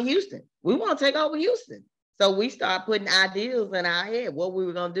want to come to Houston. We want to take over Houston. So we started putting ideas in our head, what we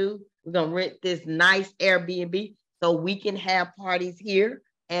were going to do. We're going to rent this nice Airbnb so we can have parties here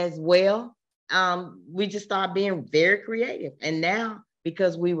as well. We just started being very creative. And now,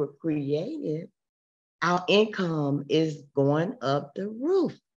 because we were creative, our income is going up the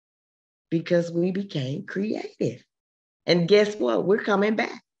roof because we became creative. And guess what? We're coming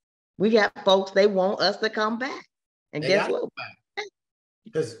back. We got folks, they want us to come back. And guess what?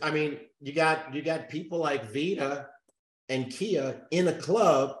 Because I mean, you got people like Vita and Kia in a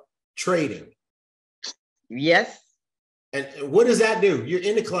club trading. Yes. And what does that do? You're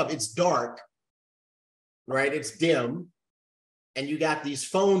in the club, it's dark, right? It's dim. And you got these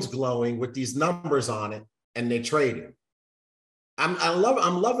phones glowing with these numbers on it, and they're trading. I'm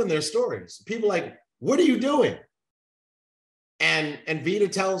loving their stories. People like, what are you doing? And Vita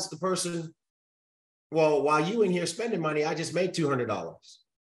tells the person, well, while you in here spending money, I just made $200.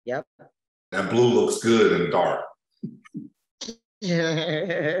 Yep. That blue looks good in the dark.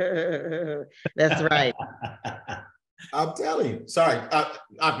 That's right. I'm telling you. Sorry,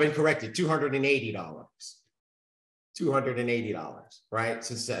 I've been corrected. $280. $280, right?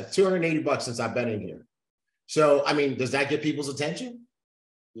 Since $280 since I've been in here. So, I mean, does that get people's attention?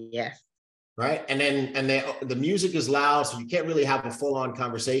 Yes. Right. And then the music is loud, so you can't really have a full-on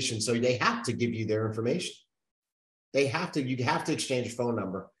conversation. So they have to give you their information. You have to exchange a phone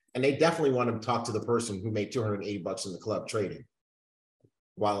number, and they definitely want to talk to the person who made $280 in the club trading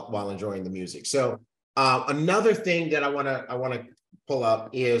while enjoying the music. So another thing that I want to pull up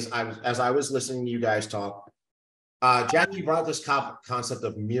is as I was listening to you guys talk, Jackie brought this concept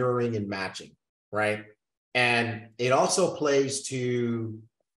of mirroring and matching, right? And it also plays to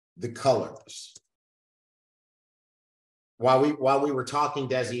the colors. While we were talking,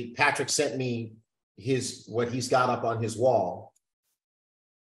 Desi, Patrick sent me what he's got up on his wall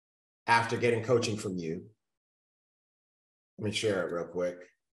after getting coaching from you. Let me share it real quick.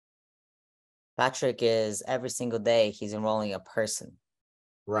 Patrick is every single day he's enrolling a person.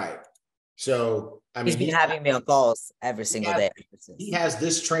 Right. So I mean, he's been having me on calls every single day. He has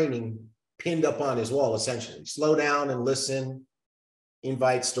this training pinned up on his wall, essentially. Slow down and listen.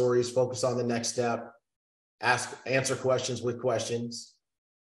 Invite stories, focus on the next step, answer questions with questions.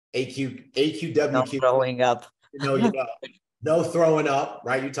 AQWQ. No throwing up. No throwing up,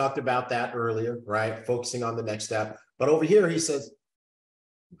 right? You talked about that earlier, right? Focusing on the next step. But over here, he says,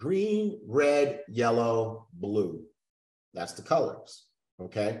 green, red, yellow, blue. That's the colors,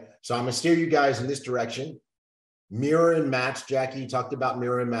 okay? So I'm gonna steer you guys in this direction. Mirror and match. Jackie, you talked about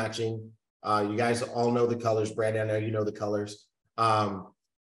mirror and matching. You guys all know the colors. Brandon, I know you know the colors.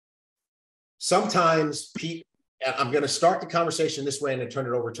 Sometimes I'm going to start the conversation this way and then turn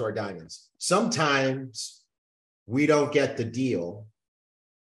it over to our diamonds. Sometimes we don't get the deal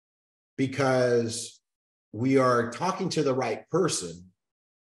because we are talking to the right person,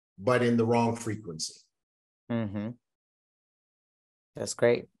 but in the wrong frequency. Mm-hmm. That's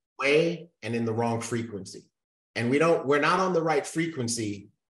great. Way and in the wrong frequency. And we're not on the right frequency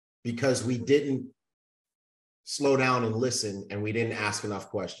because we didn't slow down and listen, and we didn't ask enough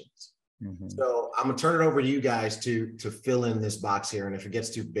questions. Mm-hmm. So I'm gonna turn it over to you guys to fill in this box here. And if it gets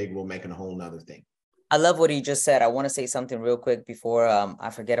too big, we'll make it a whole nother thing. I love what you just said. I want to say something real quick before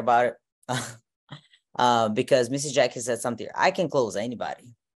I forget about it. Because Mrs. Jackie said something. I can close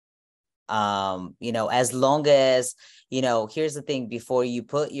anybody. As long as, here's the thing, before you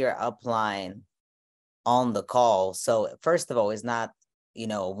put your upline on the call. So first of all, it's not,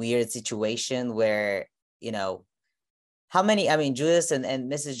 a weird situation where, how many, Julius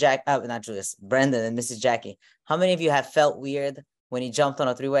and Mrs. Jack, not Julius, Brendan and Mrs. Jackie, how many of you have felt weird when you jumped on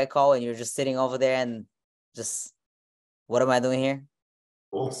a three-way call and you're just sitting over there and just, what am I doing here?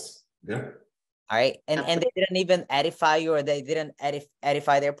 Of course, yeah. All right. And they didn't even edify you, or they didn't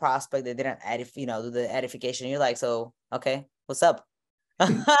edify their prospect. They didn't do the edification. You're like, so, okay, what's up?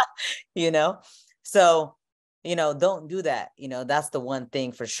 So, don't do that. That's the one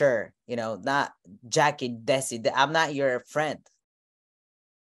thing for sure, not Jackie, Desi, I'm not your friend.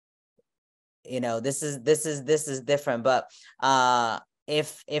 This is different. But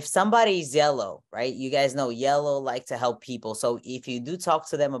if somebody's yellow, right, you guys know yellow like to help people. So if you do talk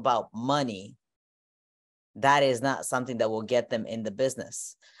to them about money, that is not something that will get them in the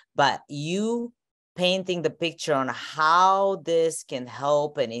business. But you painting the picture on how this can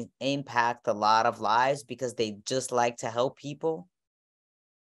help and impact a lot of lives because they just like to help people,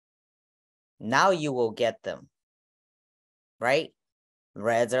 now you will get them, right?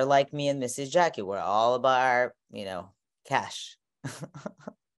 Reds are like me and Mrs. Jackie. We're all about our, cash.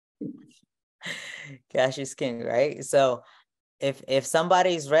 Cash is king, right? So if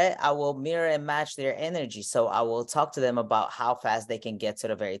somebody's red, I will mirror and match their energy. So I will talk to them about how fast they can get to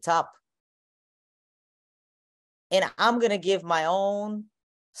the very top. And I'm going to give my own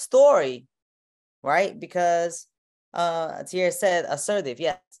story, right? Because Tier said assertive,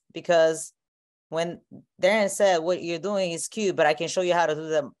 yes. Because when Darren said what you're doing is cute, but I can show you how to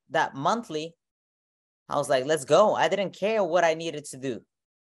do that monthly, I was like, let's go. I didn't care what I needed to do.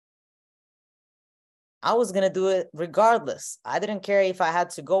 I was going to do it regardless. I didn't care if I had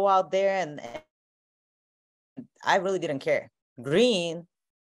to go out there, and I really didn't care. Green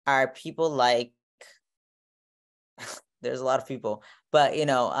are people like, there's a lot of people, but,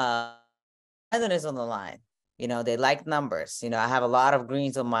 Brandon is on the line. They like numbers. I have a lot of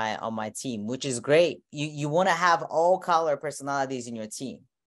greens on my team, which is great. You want to have all color personalities in your team,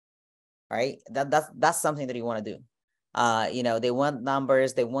 right? That's something that you want to do. They want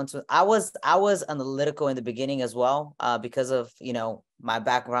numbers. They want to. I was analytical in the beginning as well, because of my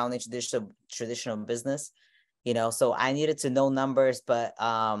background in traditional business. So I needed to know numbers, but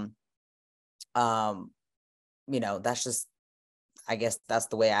that's just, I guess that's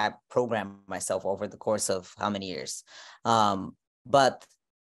the way I programmed myself over the course of how many years. But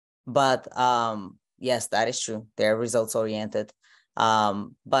yes, that is true. They're results oriented.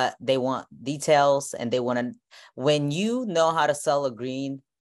 But they want details, and they want to, when you know how to sell a green,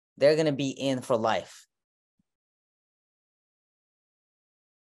 they're going to be in for life.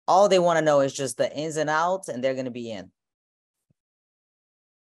 All they want to know is just the ins and outs, and they're going to be in.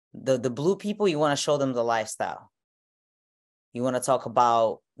 The blue people, you want to show them the lifestyle. You want to talk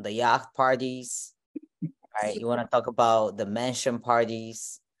about the yacht parties, right? You want to talk about the mansion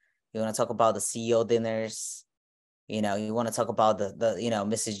parties. You want to talk about the CEO dinners. You want to talk about the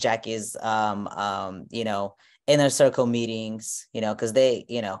Mrs. Jackie's, inner circle meetings, because they,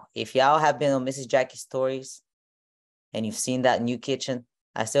 if y'all have been on Mrs. Jackie's stories and you've seen that new kitchen,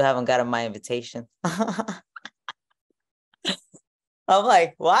 I still haven't gotten my invitation. I'm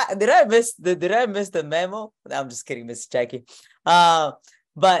like, what? Did I miss the memo? No, I'm just kidding, Mrs. Jackie.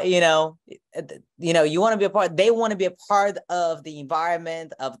 But you want to be a part. They want to be a part of the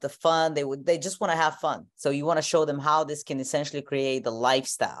environment, of the fun. They just want to have fun. So you want to show them how this can essentially create the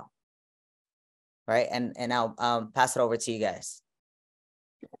lifestyle, right? And I'll pass it over to you guys.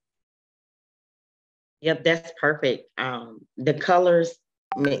 Yep, that's perfect. The colors,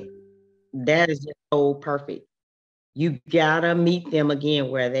 that is just so perfect. You gotta meet them again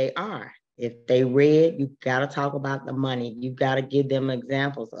where they are. If they red, you gotta talk about the money. You gotta give them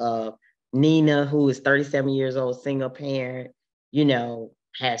examples of Nina, who is 37 years old, single parent,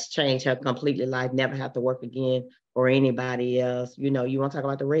 has changed her completely life, never have to work again for anybody else. You want to talk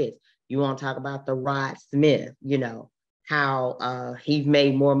about the reds. You want to talk about the Rod Smith, how he's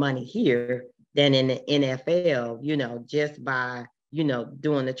made more money here than in the NFL, just by,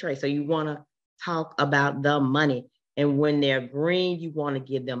 doing the trade. So you want to talk about the money. And when they're green, you want to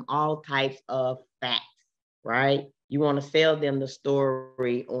give them all types of facts, right? You want to sell them the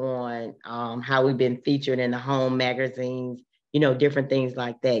story on how we've been featured in the home magazines, different things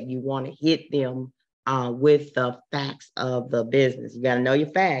like that. You want to hit them with the facts of the business. You got to know your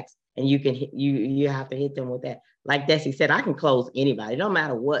facts, and you have to hit them with that. Like Desi said, I can close anybody. No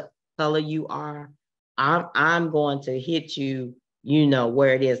matter what color you are, I'm going to hit you,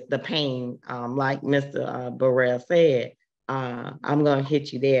 where it is, the pain, like Mr. Burrell said, I'm going to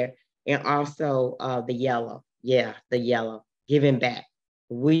hit you there. And also the yellow. Yeah, the yellow, giving back.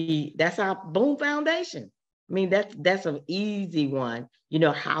 That's our BÜM Foundation. I mean, that's an easy one,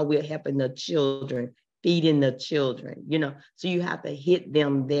 how we're helping the children, feeding the children, so you have to hit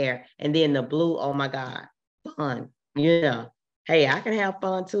them there. And then the blue, oh my God, fun, hey, I can have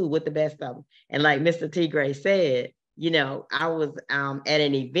fun too with the best of them. And like Mr. T. Gray said, You know, I was at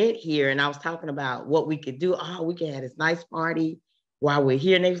an event here and I was talking about what we could do. Oh, we can have this nice party while we're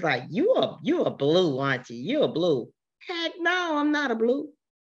here. And they was like, you a blue, aren't you? You're a blue. Heck no, I'm not a blue.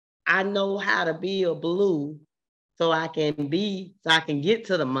 I know how to be a blue so I can get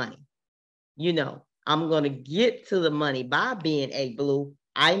to the money. You know, I'm going to get to the money by being a blue.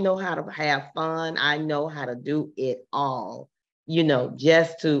 I know how to have fun. I know how to do it all, you know,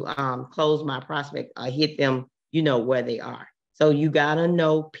 just to close my prospect or hit them, you know, where they are. So you got to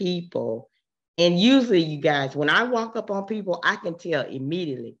know people. And usually, you guys, when I walk up on people, I can tell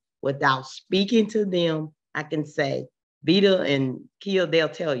immediately without speaking to them. I can say, Vita and Kia, they'll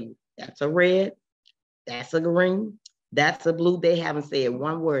tell you, that's a red, that's a green, that's a blue. They haven't said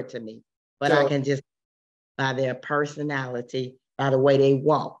one word to me, but I can just, by their personality, by the way they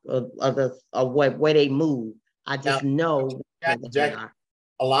walk, or the way they move, I just know. Jack,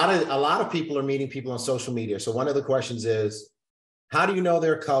 a lot of people are meeting people on social media. So one of the questions is, how do you know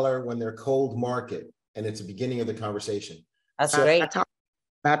their color when they're cold market? And it's the beginning of the conversation. That's great.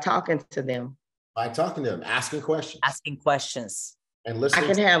 By talking to them. By talking to them, asking questions. Asking questions. And listening.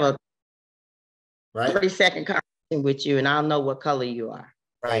 I can have a 30-second conversation with you and I'll know what color you are.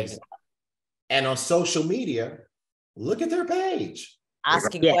 Right. And on social media, look at their page.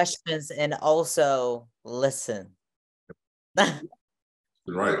 Asking questions and also listen.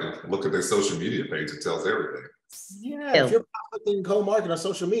 Right. Look at their social media page. It tells everything. Yeah. If you're prospecting co-marketing on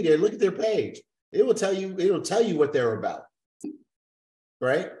social media, look at their page. It'll tell you what they're about.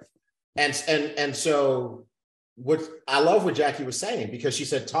 Right. And so what I love what Jackie was saying, because she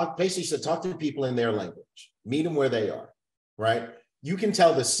said, talk to people in their language, meet them where they are. Right. You can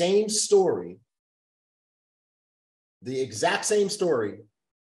tell the same story, the exact same story,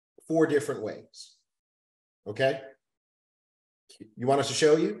 4 different ways. Okay. You want us to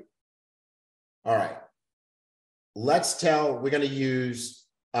show you? All right. We're going to use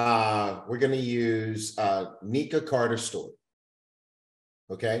Nika Carter's story.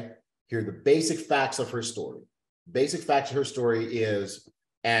 Okay. Here are the basic facts of her story. Basic facts of her story is,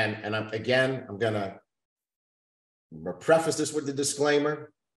 and I'm going to preface this with the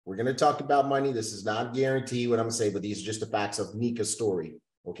disclaimer. We're going to talk about money. This is not guaranteed what I'm going to say, but these are just the facts of Nika's story.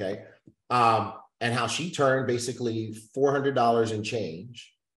 Okay. And how she turned basically $400 and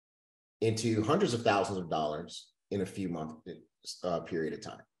change into hundreds of thousands of dollars in a few month period of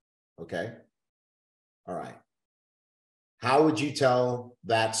time. Okay. All right. How would you tell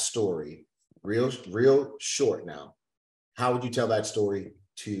that story? Real short now. How would you tell that story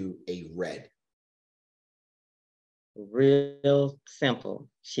to a red? Real simple.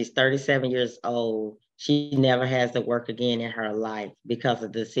 She's 37 years old. She never has to work again in her life because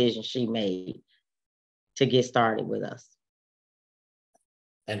of the decision she made to get started with us.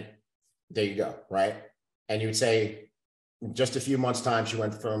 And there you go, right? And you would say, in just a few months' time, she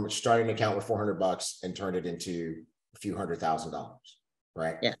went from starting an account with $400 and turned it into a few $100,000,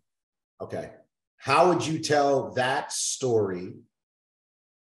 right? Yeah. Okay. How would you tell that story?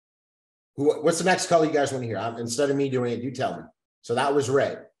 What's the next color you guys want to hear? Instead of me doing it, you tell me. So that was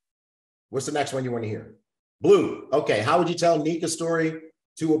red. What's the next one you want to hear? Blue. Okay. How would you tell Nika's story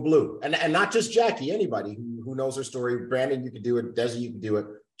to a blue? And not just Jackie, anybody who knows her story. Brandon, you could do it. Desi, you can do it.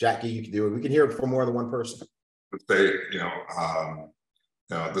 Jackie, you can do it. We can hear it from more than one person. Say,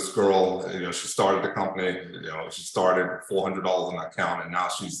 this girl, she started the company, she started $400 in an account, and now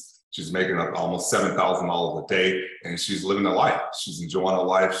she's making almost $7,000 a day, and she's living her life. She's enjoying her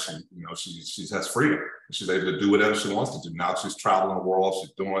life. She has freedom. She's able to do whatever she wants to do. Now she's traveling the world.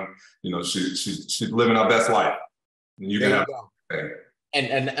 She's doing, she's living her best life. And you can have.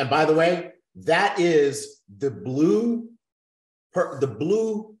 And by the way, that is the blue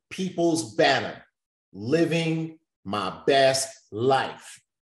people's banner, living my best life.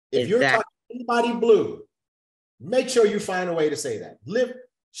 If you're talking to anybody blue, make sure you find a way to say that.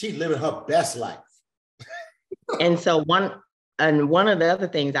 She's living her best life. And so one of the other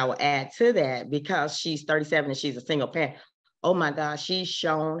things I will add to that, because she's 37 and she's a single parent, oh my gosh, she's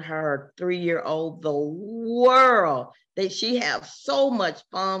shown her 3-year-old the world. That she has so much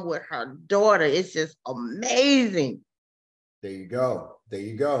fun with her daughter. It's just amazing. There you go. There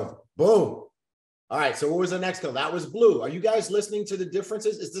you go. Boom. All right. So what was the next color? That was blue. Are you guys listening to the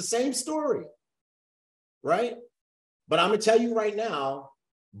differences? It's the same story, right? But I'm going to tell you right now,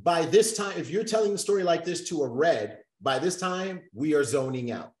 by this time, if you're telling the story like this to a red, by this time, we are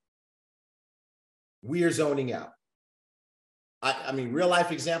zoning out. We are zoning out. I mean, real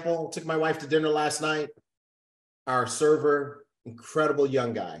life example, took my wife to dinner last night. Our server, incredible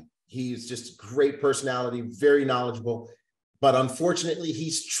young guy. He's just great personality, very knowledgeable, but unfortunately,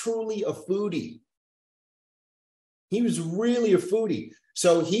 he's truly a foodie. He was really a foodie.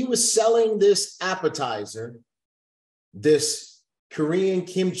 So he was selling this appetizer, this Korean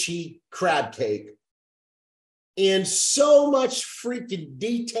kimchi crab cake, in so much freaking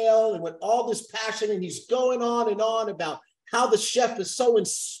detail and with all this passion. And he's going on and on about how the chef is so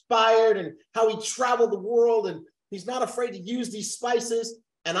inspired and how he traveled the world and he's not afraid to use these spices.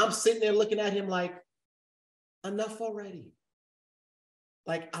 And I'm sitting there looking at him like, enough already.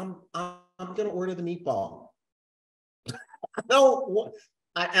 Like, I'm gonna order the meatball. I don't want,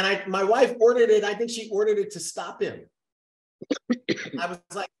 my wife ordered it. I think she ordered it to stop him. I'm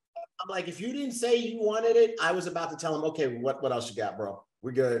like, if you didn't say you wanted it, I was about to tell him, okay, what else you got, bro?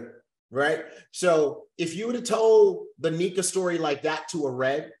 We're good, right? So if you would have told the Nika story like that to a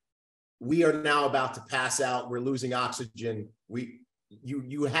Red, we are now about to pass out. We're losing oxygen.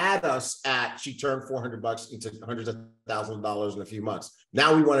 You had us at, she turned $400 into hundreds of thousands of dollars in a few months.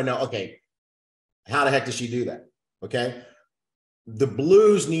 Now we want to know, okay, how the heck did she do that? Okay. The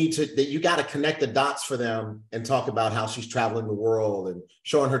Blues need to, that you got to connect the dots for them and talk about how she's traveling the world and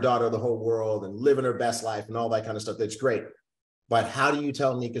showing her daughter the whole world and living her best life and all that kind of stuff. That's great. But how do you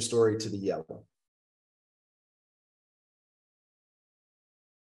tell Nika's story to the yellow?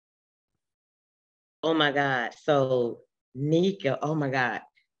 Oh my God. So Nika, oh my God.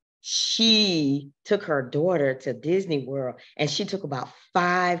 She took her daughter to Disney World and she took about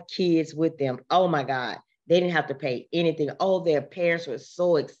 5 kids with them. Oh my God. They didn't have to pay anything. Oh, their parents were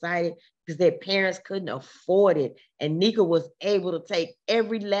so excited because their parents couldn't afford it. And Nika was able to take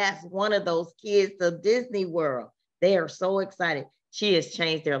every last one of those kids to Disney World. They are so excited. She has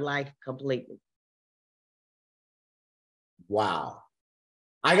changed their life completely. Wow.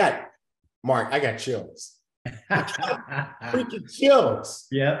 I got chills. Freaking chills.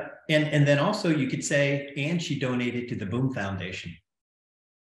 Yeah. And then also you could say, and she donated to the BÜM Foundation.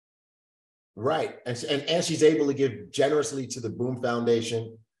 Right. And she's able to give generously to the BÜM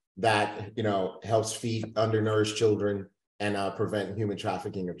Foundation that, helps feed undernourished children and prevent human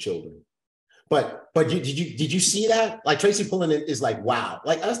trafficking of children. But did you see that? Like Tracy Pullen is like, wow.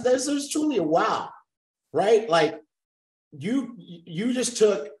 Like there's truly a wow, right? Like you just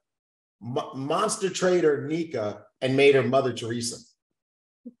took monster trader Nika and made her Mother Teresa.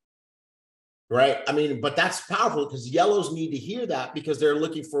 Right. I mean, but that's powerful because yellows need to hear that because they're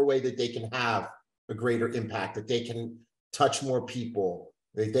looking for a way that they can have a greater impact, that they can touch more people,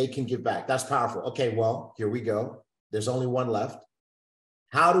 that they can give back. That's powerful. Okay, well, here we go. There's only one left.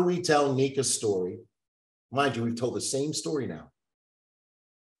 How do we tell Nika's story? Mind you, we've told the same story now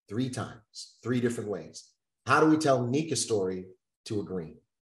 3 times, 3 different ways. How do we tell Nika's story to a green?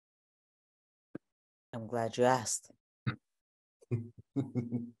 I'm glad you asked.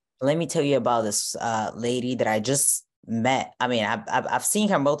 Let me tell you about this lady that I just met. I mean, I've seen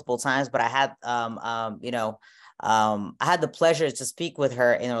her multiple times, but I had I had the pleasure to speak with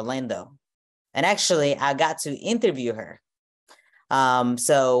her in Orlando, and actually I got to interview her.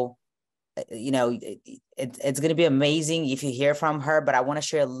 So it's going to be amazing if you hear from her. But I want to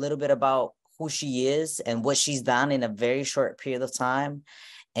share a little bit about who she is and what she's done in a very short period of time.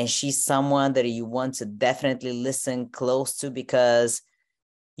 And she's someone that you want to definitely listen close to because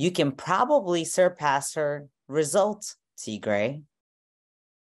you can probably surpass her results, T. Gray,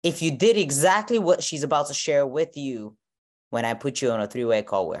 if you did exactly what she's about to share with you when I put you on a 3-way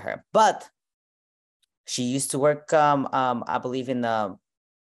call with her. But she used to work, I believe, in the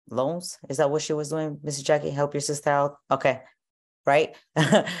loans. Is that what she was doing, Mrs. Jackie? Help your sister out? Okay, right?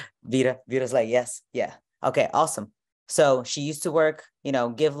 Vita's like, yes, yeah. Okay, awesome. So she used to work,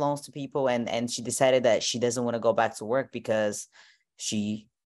 give loans to people, and she decided that she doesn't want to go back to work because she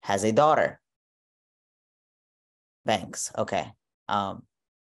has a daughter. Thanks. Okay.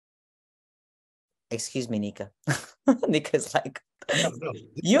 Excuse me, Nika. Nika's like,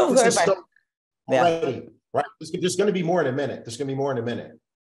 you've heard my... Already, right? There's going to be more in a minute. There's going to be more in a minute.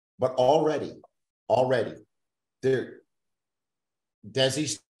 But already,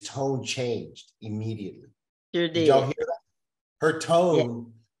 Desi's tone changed immediately. Sure did. Did y'all hear that? Her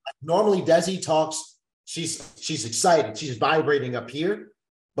tone, normally Desi talks, she's excited. She's vibrating up here.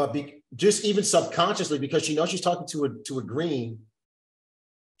 But just even subconsciously, because she knows she's talking to a green,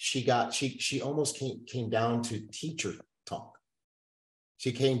 she almost came down to teacher talk.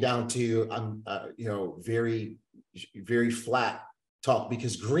 She came down to very, very flat talk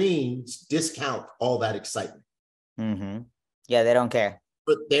because greens discount all that excitement. Mm-hmm. Yeah, they don't care.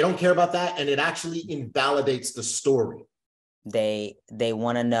 But they don't care about that, and it actually invalidates the story. They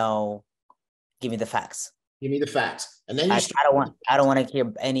want to know. Give me the facts. Give me the facts, and then I don't want to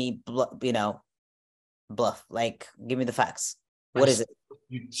hear any bluff. Like, give me the facts. What is it?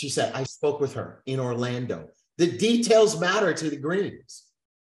 She said, I spoke with her in Orlando. The details matter to the Greens,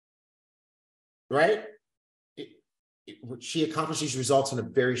 right? She accomplished these results in a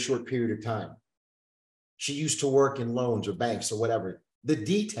very short period of time. She used to work in loans or banks or whatever. The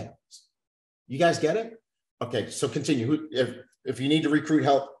details. You guys get it? Okay, so continue. If you need to recruit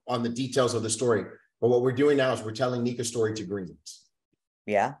help on the details of the story, but what we're doing now is we're telling Nika's story to Greens.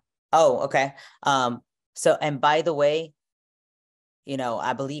 Yeah. Oh, okay. So, and by the way, you know,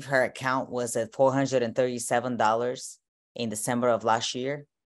 I believe her account was at $437 in December of last year.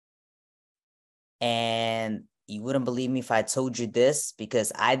 And you wouldn't believe me if I told you this,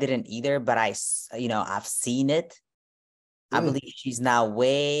 because I didn't either, but I've seen it. I believe she's now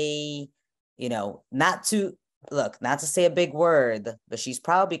way, not to say a big word, but she's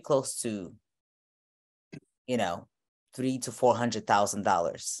probably close to, $300,000 to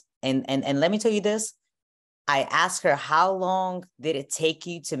 $400,000. And let me tell you this. I asked her, how long did it take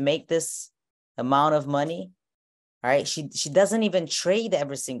you to make this amount of money? All right. She doesn't even trade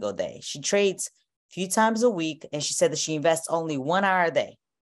every single day. She trades a few times a week. And she said that she invests only 1 hour a day.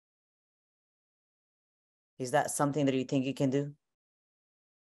 Is that something that you think you can do?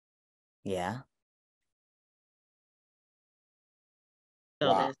 Yeah.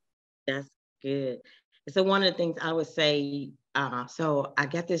 So that's good. So one of the things I would say, so I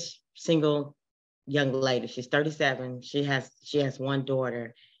got this single young lady. She's 37. She has one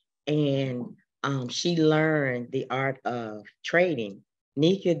daughter, and she learned the art of trading.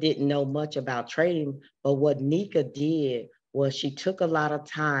 Nika didn't know much about trading, but what Nika did was she took a lot of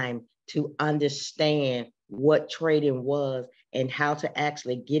time to understand what trading was and how to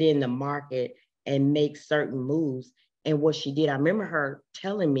actually get in the market and make certain moves. And what she did, I remember her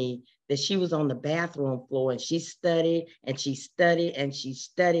telling me that she was on the bathroom floor and she studied and she studied and she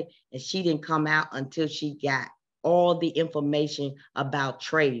studied, and she didn't come out until she got all the information about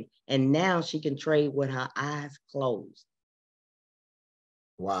trading. And now she can trade with her eyes closed.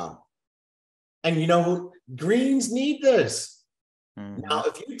 Wow. And you know who? Greens need this. Mm-hmm. Now,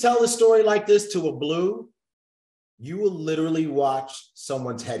 if you tell a story like this to a blue, you will literally watch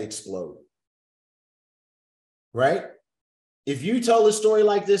someone's head explode. Right? If you tell a story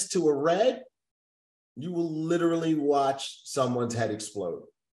like this to a red, you will literally watch someone's head explode.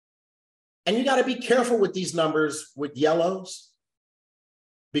 And you got to be careful with these numbers with yellows,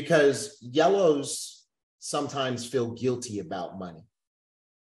 because yellows sometimes feel guilty about money.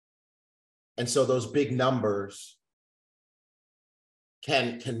 And so those big numbers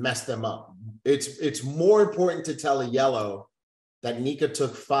can mess them up. It's more important to tell a yellow that Nika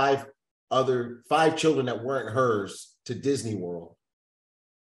took five children that weren't hers to Disney World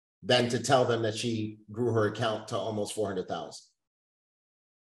than to tell them that she grew her account to almost 400,000.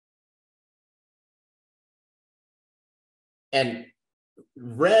 And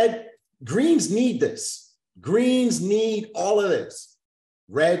Greens need this. Greens need all of this.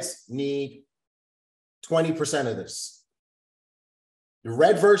 Reds need 20% of this. The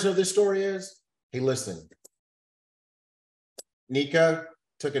red version of this story is, hey, listen, Nika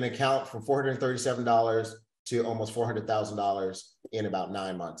took an account from $437 to almost $400,000 in about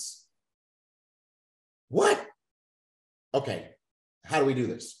 9 months. What? Okay, how do we do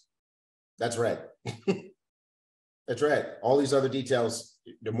this? That's red. That's red. All these other details,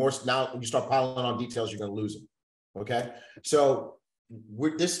 the more now when you start piling on details, you're going to lose them. Okay, so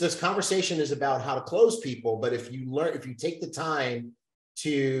this conversation is about how to close people, but if you take the time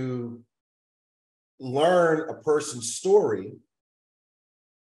to learn a person's story,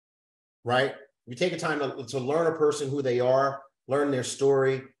 right? You take a time to learn a person, who they are, learn their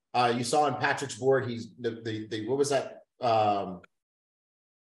story. You saw on Patrick's board, he's the what was that? I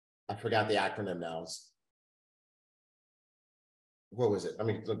forgot the acronym now. What was it? Let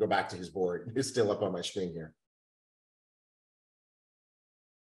me go back to his board. It's still up on my screen here.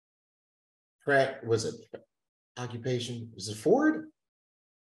 Was it occupation? Was it Ford?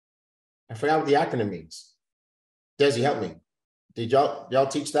 I forgot what the acronym means. Desi, help me. Did y'all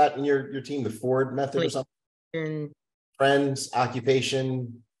teach that in your team, the Ford method or something? Friends,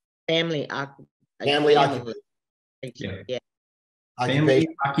 occupation, family occupation. Yeah. Family,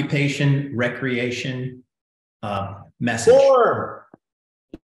 occupation, recreation, message. Ford.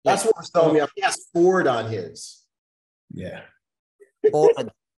 That's what was throwing me off. He has Ford on his. Yeah.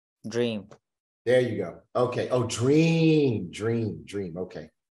 Ford. Dream. There you go. Okay. Oh, dream. Okay.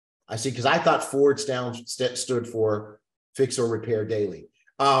 I see. Because I thought Ford stood for fix or repair daily.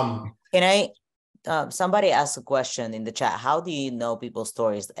 Can I? Somebody asked a question in the chat. How do you know people's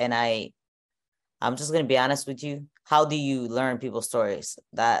stories? And I'm just gonna be honest with you. How do you learn people's stories?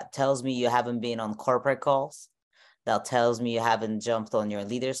 That tells me you haven't been on corporate calls. That tells me you haven't jumped on your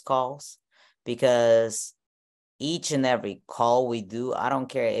leaders' calls, because each and every call we do, I don't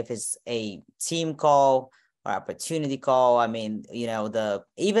care if it's a team call or opportunity call. I mean, you know,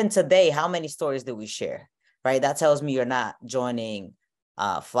 even today, how many stories did we share, right? That tells me you're not joining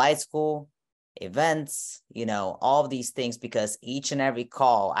flight school, events, you know, all of these things, because each and every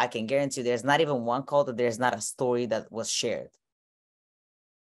call, I can guarantee there's not even one call that there's not a story that was shared.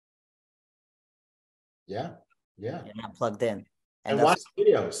 Yeah. Yeah. You're not plugged in. And watch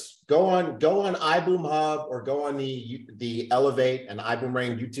videos. Go on iBoom Hub or go on the Elevate and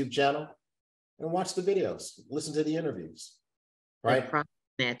Ibüümerang YouTube channel and watch the videos. Listen to the interviews. Right? Profit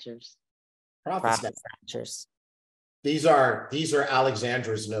snatchers. Profit snatchers. These are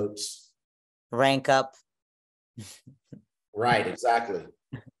Alexandra's notes. Rank up. Right, exactly.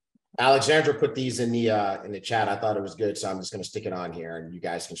 Alexandra put these in the chat. I thought it was good, so I'm just going to stick it on here, and you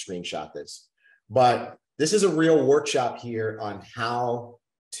guys can screenshot this. But this is a real workshop here on how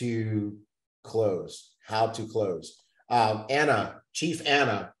to close. Anna, Chief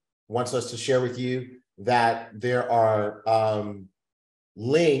Anna, wants us to share with you that there are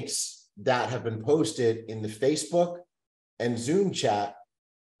links that have been posted in the Facebook and Zoom chat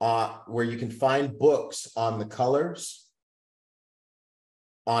where you can find books on the colors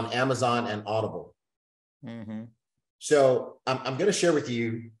on Amazon and Audible. Mm-hmm. So I'm going to share with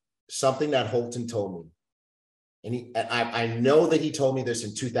you something that Holton told me. And I know that he told me this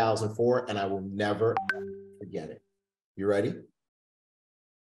in 2004, and I will never forget it. You ready?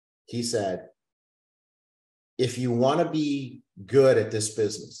 He said, if you want to be good at this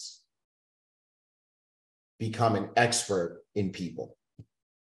business, become an expert in people.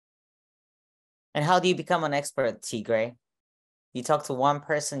 And how do you become an expert, T. Gray? You talk to one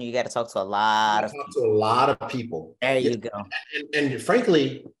person, you got to talk to a lot of people. To a lot of people. There you go. And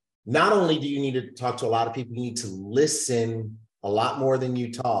frankly, not only do you need to talk to a lot of people, you need to listen a lot more than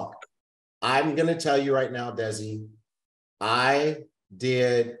you talk. I'm going to tell you right now, Desi, I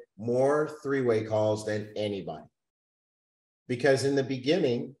did more three-way calls than anybody. Because in the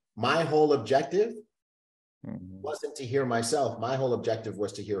beginning, my whole objective wasn't to hear myself. My whole objective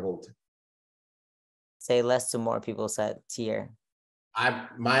was to hear Holton. Say less to more, people said tier.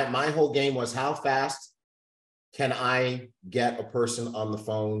 My whole game was, how fast can I get a person on the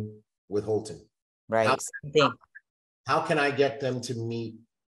phone with Holton? Right. How can I get them to meet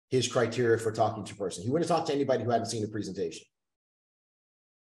his criteria for talking to a person? He wouldn't talk to anybody who hadn't seen the presentation.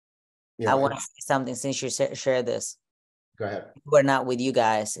 You know, I want to say something since you share this. Go ahead. We're not with you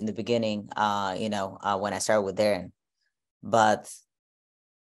guys in the beginning, when I started with Darren, but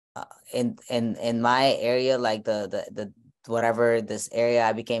in my area, like the whatever this area,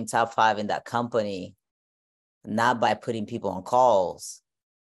 I became top 5 in that company, not by putting people on calls,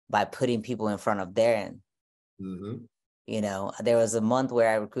 by putting people in front of Darren. Mm-hmm. You know, there was a month where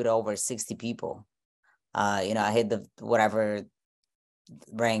I recruited over 60 people. I hit the whatever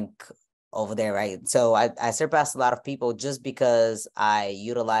rank over there, right? So I surpassed a lot of people just because I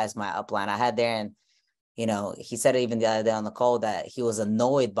utilized my upline. I had Darren, he said it even the other day on the call that he was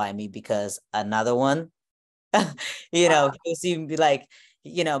annoyed by me because another one, he was even be like,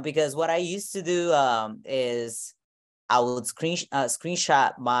 because what I used to do is I would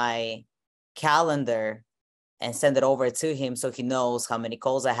screenshot my calendar and send it over to him so he knows how many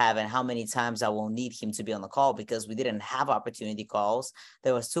calls I have and how many times I will need him to be on the call, because we didn't have opportunity calls.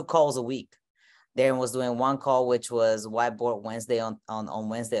 There was 2 calls a week. Darren was doing one call, which was Whiteboard Wednesday on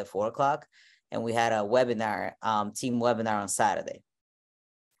Wednesday at 4:00. And we had a webinar, team webinar on Saturday.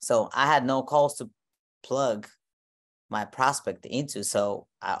 So I had no calls to plug my prospect into. So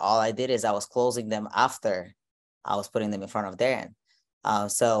all I did is I was closing them after I was putting them in front of Darren.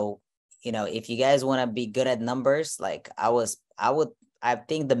 If you guys want to be good at numbers, like I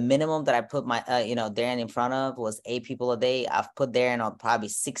think the minimum that I put my, Darren in front of was 8 people a day. I've put Darren on probably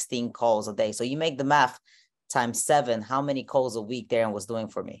 16 calls a day. So you make the math times 7, how many calls a week Darren was doing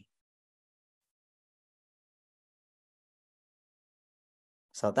for me.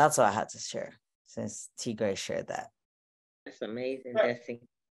 So that's what I had to share since T. Gray shared that. That's amazing, Desi.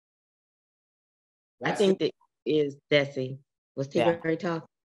 I think that is Desi. Was T. Gray talking?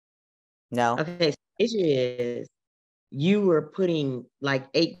 No. Okay, so the issue is you were putting like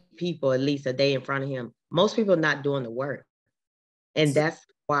 8 people at least a day in front of him. Most people not doing the work. And that's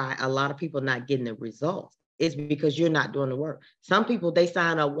why a lot of people not getting the results. It's because you're not doing the work. Some people, they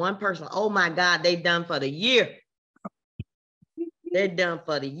sign up one person. Oh my God, they done for the year. They're done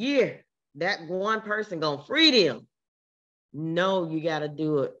for the year. That one person gonna free them. No, you got to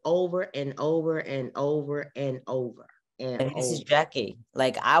do it over and over and over and over. And this is Jackie.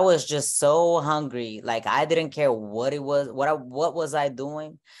 Like, I was just so hungry. Like, I didn't care what it was. What was I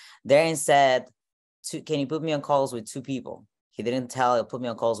doing? Darren said, can you put me on calls with 2 people? He didn't tell, he'll put me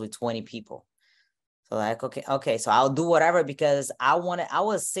on calls with 20 people. So like, okay, so I'll do whatever because I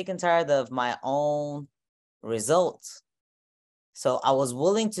was sick and tired of my own results. So I was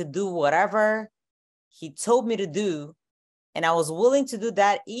willing to do whatever he told me to do. And I was willing to do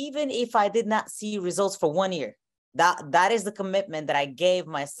that even if I did not see results for 1 year. That is the commitment that I gave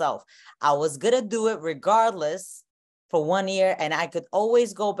myself. I was going to do it regardless for 1 year. And I could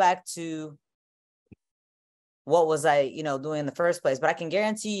always go back to what was I, doing in the first place. But I can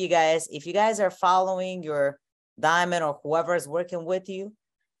guarantee you guys, if you guys are following your diamond or whoever is working with you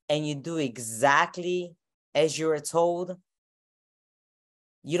and you do exactly as you were told,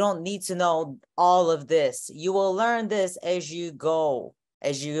 you don't need to know all of this. You will learn this as you go,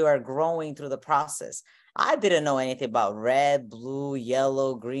 as you are growing through the process. I didn't know anything about red, blue,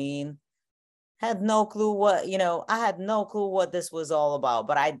 yellow, green. Had no clue what, I had no clue what this was all about.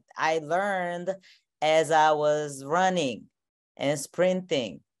 But I learned as I was running and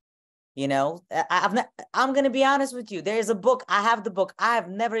sprinting. I'm going to be honest with you. There's a book. I have the book. I have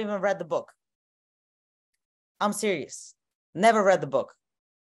never even read the book. I'm serious. Never read the book.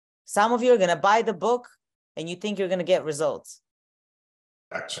 Some of you are going to buy the book and you think you're going to get results.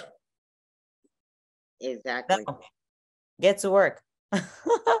 Gotcha. Exactly. No. Get to work.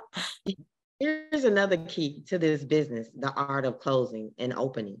 Here's another key to this business, the art of closing and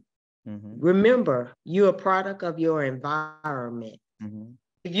opening. Mm-hmm. Remember, you're a product of your environment. Mm-hmm.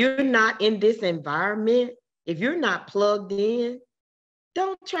 If you're not in this environment, if you're not plugged in,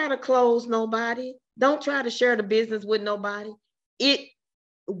 don't try to close nobody. Don't try to share the business with nobody.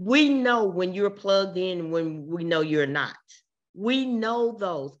 We know when you're plugged in, when we know you're not. We know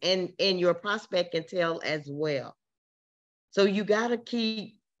those, and your prospect can tell as well. So you got to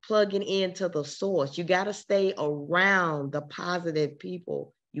keep plugging into the source. You got to stay around the positive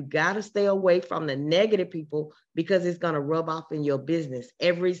people. You got to stay away from the negative people because it's going to rub off in your business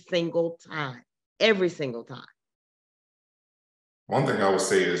every single time. Every single time. One thing I would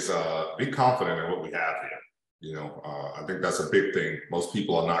say is be confident in what we have here. I think that's a big thing. Most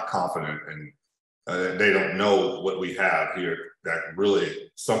people are not confident and they don't know what we have here that really,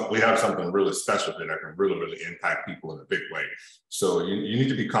 we have something really special here that can really, really impact people in a big way. So you need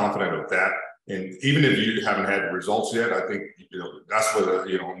to be confident of that. And even if you haven't had the results yet, I think, that's where,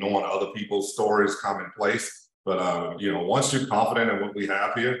 knowing other people's stories come in place. But, once you're confident in what we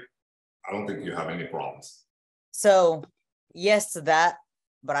have here, I don't think you have any problems. So yes to that,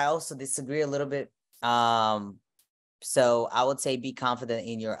 but I also disagree a little bit. So I would say be confident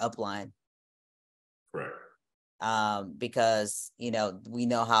in your upline. Correct. Because, we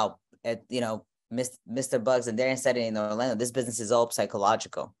know how, Mr. Bugs and Darren said it in Orlando, this business is all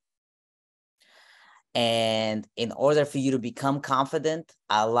psychological. And in order for you to become confident,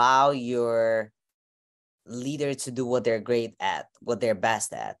 allow your leader to do what they're great at, what they're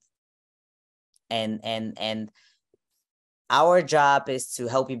best at. And our job is to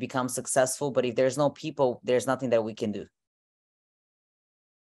help you become successful. But if there's no people, there's nothing that we can do.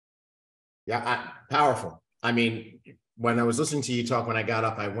 Yeah, powerful. I mean, when I was listening to you talk, when I got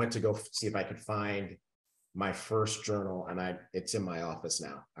up, I went to go see if I could find my first journal, and it's in my office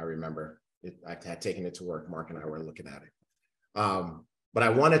now. I remember I had taken it to work. Mark and I were looking at it. But I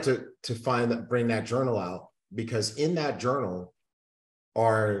wanted to bring that journal out because in that journal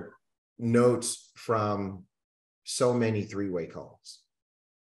are notes from so many three-way calls,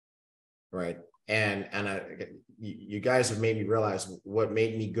 right? And you guys have made me realize what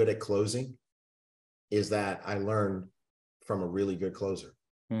made me good at closing is that I learned from a really good closer.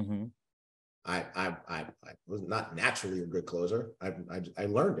 Mm-hmm. I was not naturally a good closer. I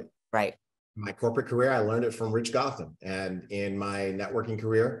learned it. Right. In my corporate career, I learned it from Rich Gotham. And in my networking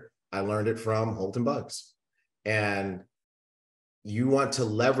career, I learned it from Holton Bugs. And you want to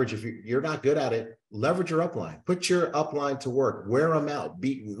leverage, if you're not good at it, leverage your upline. Put your upline to work. Wear them out.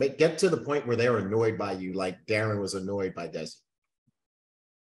 Get to the point where they're annoyed by you, like Darren was annoyed by Desi.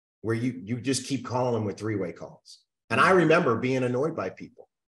 Where you just keep calling them with three-way calls. And I remember being annoyed by people.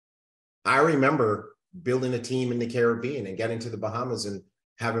 I remember building a team in the Caribbean and getting to the Bahamas and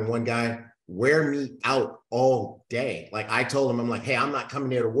having one guy wear me out all day. Like I told him, I'm like, hey, I'm not coming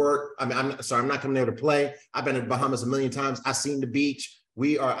there to work. I'm not coming there to play. I've been in the Bahamas a million times. I've seen the beach.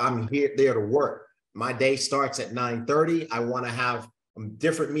 I'm here there to work. My day starts at 9:30. I want to have a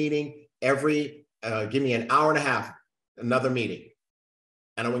different meeting every, give me an hour and a half, another meeting.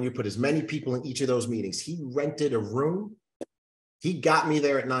 And I want you to put as many people in each of those meetings. He rented a room. He got me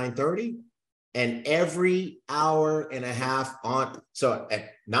there at 9:30. And every hour and a half so at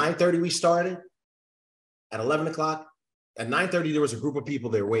 9:30 we started, at 11 o'clock, at 9:30 there was a group of people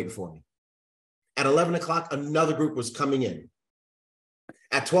there waiting for me. At 11 o'clock, another group was coming in.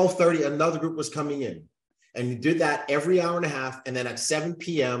 At 12:30, another group was coming in. And we did that every hour and a half. And then at 7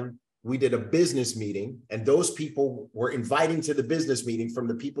 p.m., we did a business meeting. And those people were inviting to the business meeting from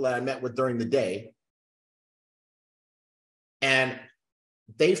the people that I met with during the day. And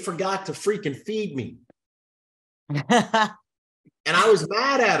they forgot to freaking feed me. And I was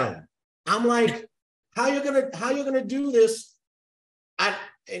mad at them. I'm like, how you gonna do this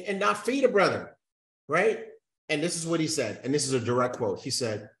and not feed a brother, right? And this is what he said, and this is a direct quote. He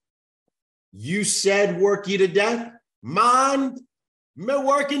said, "You said work you to death, man. Me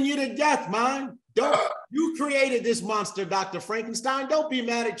working you to death, man. You created this monster, Dr. Frankenstein. Don't be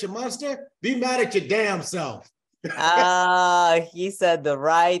mad at your monster. Be mad at your damn self." He said the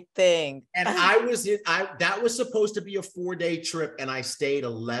right thing. And that was supposed to be a 4-day trip, and I stayed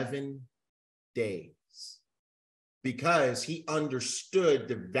 11 days because he understood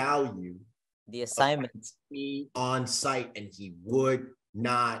the value, the assignment, me on site, and he would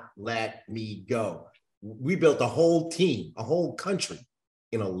not let me go. We built a whole team, a whole country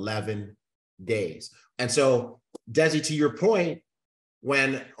in 11 days. And so, Desi, to your point,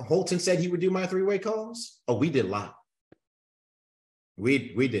 when Holton said he would do my 3-way calls, we did a lot.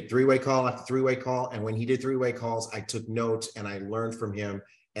 We did 3-way call after 3-way call. And when he did 3-way calls, I took notes and I learned from him.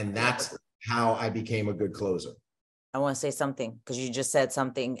 And that's how I became a good closer. I want to say something because you just said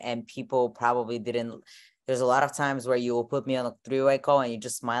something and people probably didn't. There's a lot of times where you will put me on a 3-way call and you're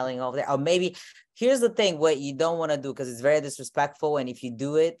just smiling over there. Or maybe here's the thing, what you don't want to do, because it's very disrespectful. And if you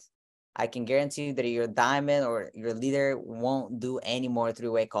do it, I can guarantee you that your diamond or your leader won't do any more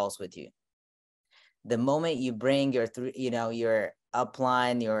 3-way calls with you. The moment you bring your your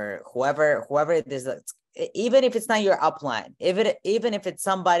upline, your whoever it is, even if it's not your upline, even if it's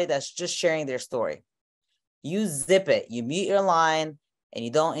somebody that's just sharing their story, you zip it, you mute your line, and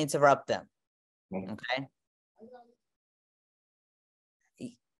you don't interrupt them. Okay.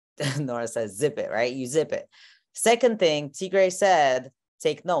 Nora says zip it, right? You zip it. Second thing, T. Gray said,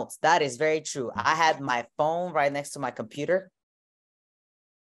 take notes. That is very true. I had my phone right next to my computer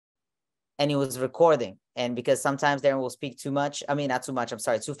and it was recording. And because sometimes Darren will speak too much, not too much, I'm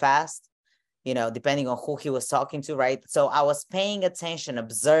sorry, too fast, depending on who he was talking to, right? So I was paying attention,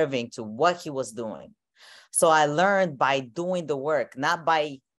 observing to what he was doing. So I learned by doing the work, not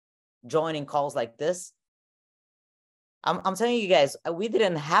by joining calls like this. I'm telling you guys, we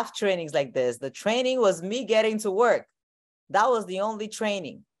didn't have trainings like this. The training was me getting to work. That was the only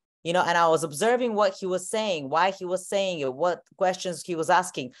training, and I was observing what he was saying, why he was saying it, what questions he was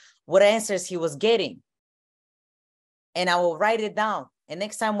asking, what answers he was getting. And I will write it down. And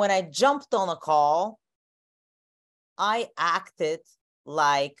next time when I jumped on a call, I acted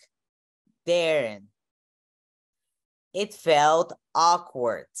like Darren. It felt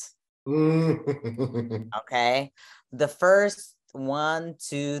awkward. Okay. The first 1,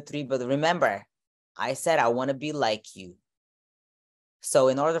 2, 3, but remember, I said I want to be like you. So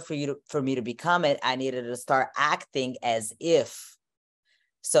in order for me to become it, I needed to start acting as if.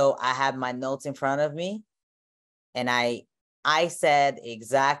 So I had my notes in front of me, and I said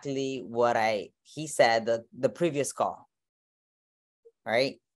exactly what he said the previous call.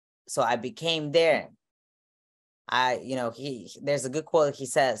 Right? So I became Darren. There's a good quote. He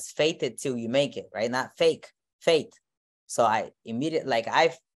says, "Faith it till you make it," right? Not fake, faith. So I immediately,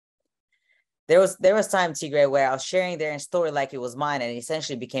 there was time, Tigray, where I was sharing Darren's story like it was mine, and it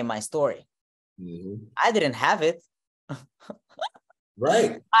essentially became my story. Mm-hmm. I didn't have it.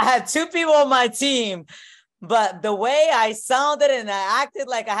 Right. I had 2 people on my team, but the way I sounded and I acted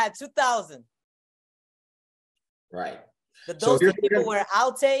like I had 2,000. Right. Those 2 people were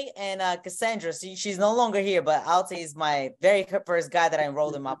Alte and Cassandra. She's no longer here, but Alte is my very first guy that I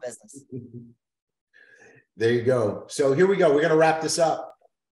enrolled in my business. There you go. So here we go. We're going to wrap this up.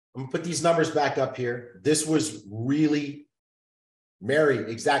 I'm going to put these numbers back up here. This was really,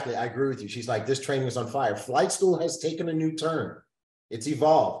 Mary, exactly. I agree with you. She's like, this training is on fire. Flight school has taken a new turn. It's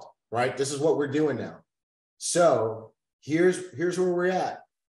evolved, right? This is what we're doing now. So here's where we're at.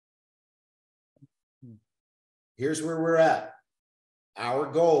 Here's where we're at.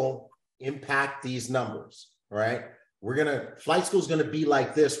 Our goal, impact these numbers, right? Flight school is going to be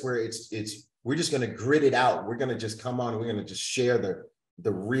like this, where we're just going to grit it out. We're going to just come on. We're going to just share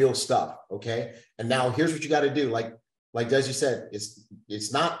the real stuff. Okay. And now here's what you got to do. Like Desi said,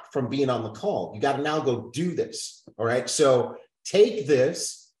 it's not from being on the call. You got to now go do this. All right. So take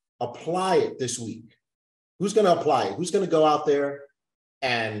this, apply it this week. Who's going to apply it? Who's going to go out there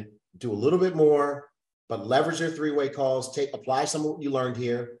and do a little bit more, but leverage their 3-way calls, apply some of what you learned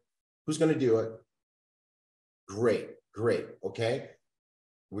here. Who's going to do it? Great. Okay.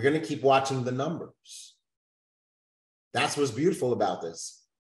 We're going to keep watching the numbers. That's what's beautiful about this.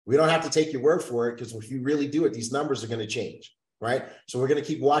 We don't have to take your word for it, because if you really do it, these numbers are going to change, right? So we're going to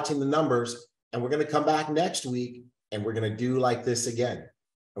keep watching the numbers, and we're going to come back next week, and we're going to do like this again.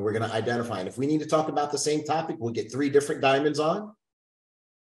 And we're going to identify. And if we need to talk about the same topic, we'll get 3 different diamonds on.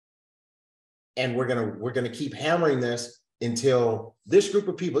 And we're going to keep hammering this until this group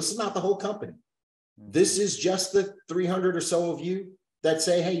of people, this is not the whole company. This is just the 300 or so of you that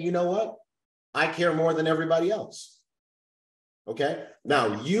say, hey, you know what? I care more than everybody else. Okay.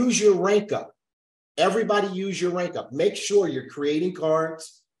 Now use your rank up. Everybody use your rank up. Make sure you're creating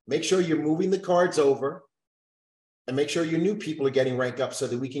cards. Make sure you're moving the cards over, and make sure your new people are getting rank up so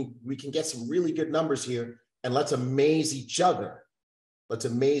that we can get some really good numbers here, and let's amaze each other. Let's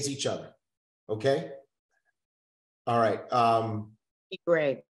amaze each other. Okay. All right.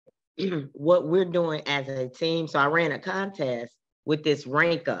 Great. What we're doing as a team. So I ran a contest with this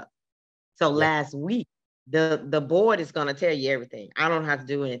rank up. So last week, the board is going to tell you everything. I don't have to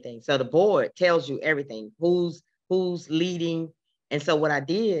do anything. So the board tells you everything, who's leading. And so what I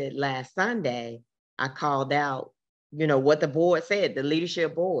did last Sunday, I called out, you know, what the board said, the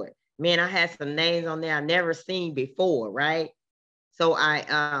leadership board. Man, I had some names on there I've never seen before, right? So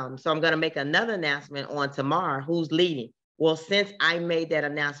I'm going to make another announcement on tomorrow, who's leading. Well, since I made that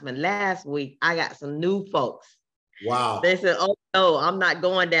announcement last week, I got some new folks. Wow. They said, oh, no, I'm not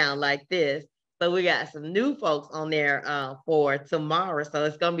going down like this. So we got some new folks on there for tomorrow. So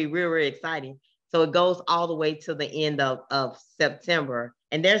it's going to be really exciting. So it goes all the way to the end of September.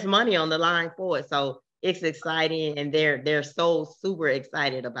 And there's money on the line for it. So it's exciting. And they're so super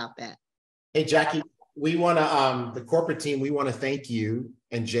excited about that. Hey, Jackie, we want to, the corporate team, we want to thank you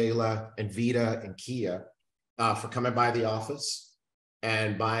and Jayla and Vita and Kia for coming by the office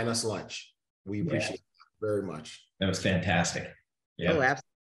and buying us lunch. We appreciate it very much. That was fantastic. Yeah. Oh, absolutely.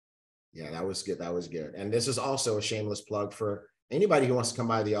 Yeah, that was good. That was good. And this is also a shameless plug for anybody who wants to come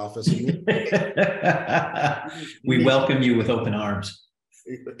by the office. We welcome you with open arms.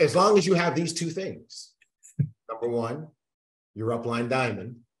 As long as you have these 2 things. Number 1, your upline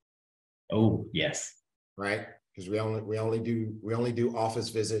diamond. Oh, yes. Right? Because we only do office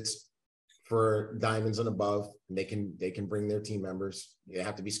visits for diamonds and above. And they can bring their team members. They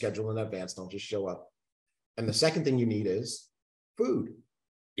have to be scheduled in advance. Don't just show up. And the second thing you need is food.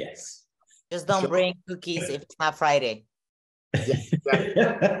 Yes. Just don't bring cookies if it's not Friday. Yeah, exactly.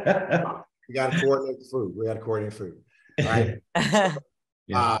 We got to coordinate the food. We got to coordinate food. All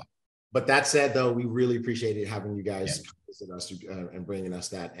right. But that said, though, we really appreciated having you guys visit us and bringing us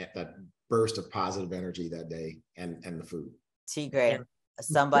that burst of positive energy that day and the food. Great.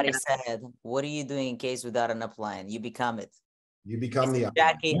 Somebody said, what are you doing in case without an upline? You become it. You become the upline.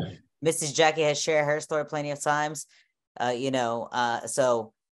 Jackie. Mrs. Jackie has shared her story plenty of times.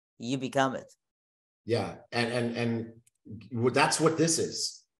 So you become it. Yeah. And that's what this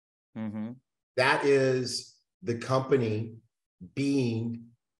is. Mm-hmm. That is the company being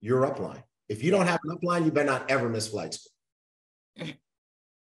your upline. If you don't have an upline, you better not ever miss flight school.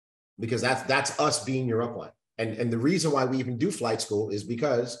 Because that's us being your upline. And the reason why we even do flight school is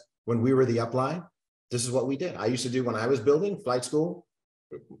because when we were the upline, this is what we did. I used to do when I was building flight school.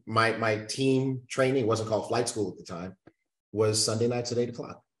 My team training wasn't called flight school at the time, was Sunday nights at 8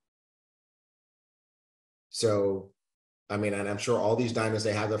 o'clock. So, I mean, and I'm sure all these diamonds,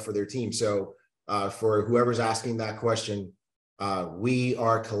 they have that for their team. So for whoever's asking that question, we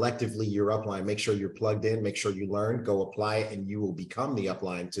are collectively your upline. Make sure you're plugged in, make sure you learn, go apply it, and you will become the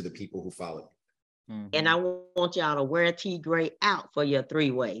upline to the people who follow you. Mm-hmm. And I want y'all to wear T Gray out for your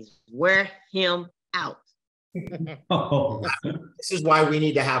 3 ways. Wear him out. Oh. This is why we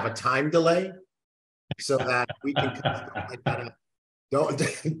need to have a time delay so that we can don't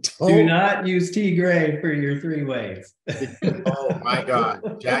do not use T Gray for your 3 ways. Oh my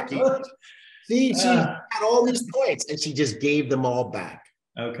God, Jackie. See, she had all these points and she just gave them all back.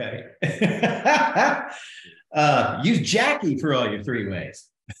 Okay. Use Jackie for all your 3 ways.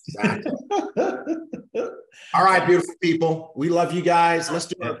 Exactly. All right, beautiful people. We love you guys. Let's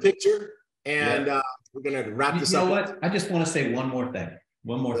do our picture. And we're going to wrap this up. You know what? I just want to say one more thing.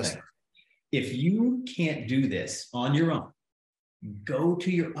 If you can't do this on your own, go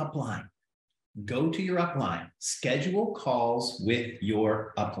to your upline. Schedule calls with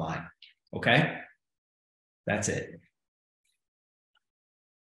your upline. Okay? That's it.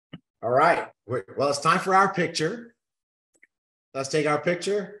 All right. Well, it's time for our picture. Let's take our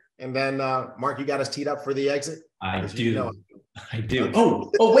picture. And then, Mark, you got us teed up for the exit? I do. You know. I do. Okay.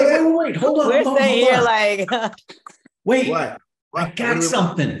 Oh, wait. Hold on. We're staying here like... Wait. What? I got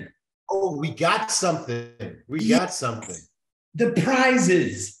something. Oh, we got something. We got something. The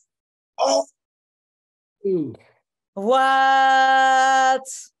prizes. Oh, What?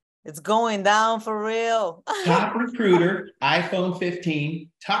 It's going down for real. Top recruiter, iPhone 15,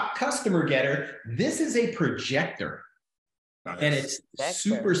 top customer getter. This is a projector. Nice. And it's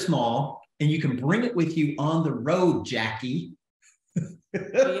super small, and you can bring it with you on the road, Jackie. For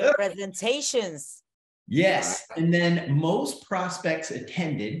your presentations. Yes. And then most prospects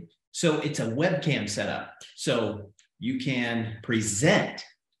attended. So it's a webcam setup. So you can present.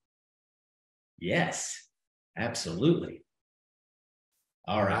 Yes, absolutely.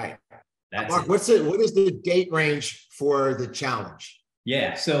 All right. That's Mark, it. what is the date range for the challenge?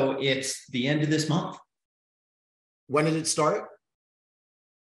 Yeah. So it's the end of this month. When did it start?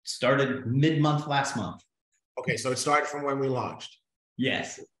 Started mid-month last month. Okay, so it started from when we launched.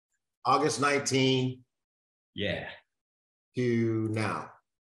 Yes. August 19 Yeah. to now.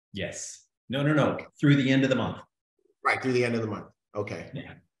 Yes. No. Through the end of the month. Right, through the end of the month. Okay.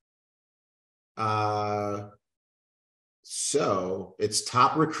 Yeah. So it's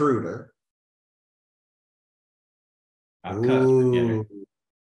top recruiter. Ooh.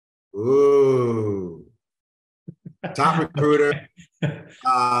 Ooh. Top recruiter.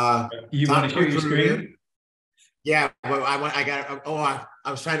 You want to share your screen? Yeah, well, I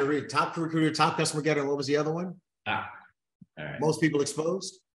was trying to read top recruiter, top customer getter, and what was the other one? All right. Most people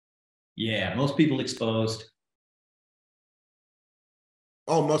exposed. Yeah, most people exposed.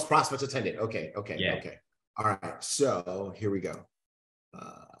 Oh, most prospects attended. Okay. Yeah. Okay. All right. So here we go.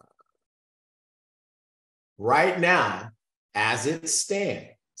 Right now, as it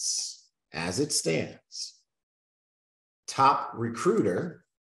stands, top recruiter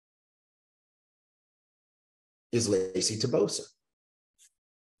is Lacey Tabosa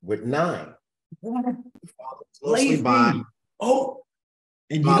with 9. Closely by. Oh,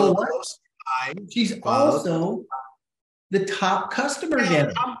 and you know what? She's also the top customer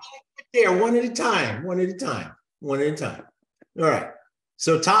getter. I'm there one at a time. All right.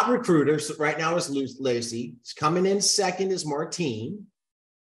 So top recruiter right now is Lacey. Coming in second is Martine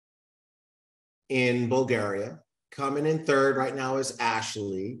in Bulgaria. Coming in third right now is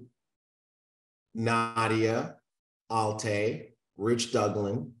Ashley, Nadia, Alte, Rich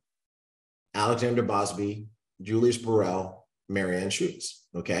Duglin, Alexander Bosby, Julius Burrell, Marianne Schutz.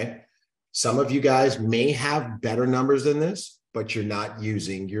 Okay. Some of you guys may have better numbers than this, but you're not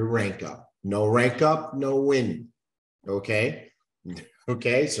using your rank up. No rank up, no win. Okay.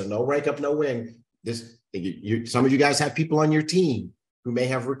 Okay. So no rank up, no win. Some of you guys have people on your team who may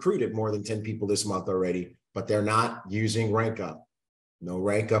have recruited more than 10 people this month already, but they're not using rank up. No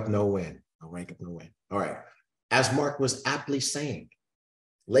rank up, no win. No rank up, no win. All right. As Mark was aptly saying,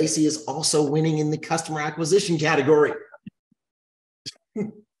 Lacey is also winning in the customer acquisition category.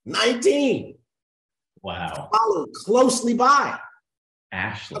 19. Wow. Followed closely by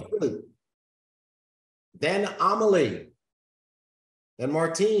Ashley. Then Amelie. Then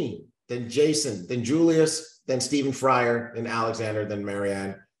Martine. Then Jason. Then Julius. Then Stephen Fryer. Then Alexander. Then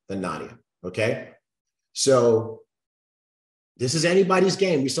Marianne. Then Nadia. Okay. So this is anybody's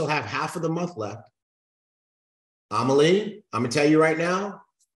game. We still have half of the month left. Amelie, I'm going to tell you right now,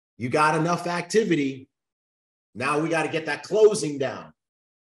 you got enough activity. Now we got to get that closing down.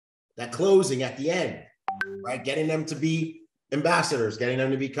 That closing at the end, right? Getting them to be ambassadors, getting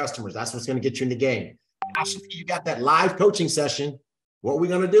them to be customers. That's what's going to get you in the game. Ashley, you got that live coaching session. What are we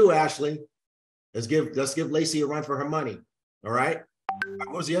going to do, Ashley? Let's give Lacey a run for her money. All right.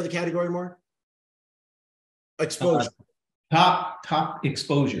 What was the other category, Mark? Exposure. Top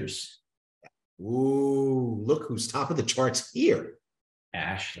exposures. Ooh, look who's top of the charts here.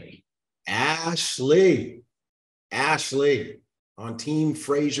 Ashley on Team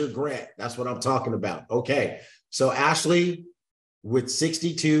Fraser Grant. That's what I'm talking about. Okay. So Ashley with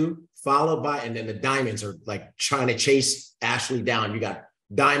 62, followed by, and then the diamonds are like trying to chase Ashley down. You got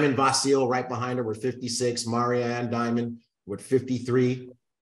Diamond Vasile right behind her with 56, Marianne Diamond with 53.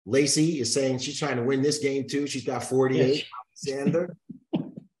 Lacey is saying she's trying to win this game too. She's got 48. Alexander.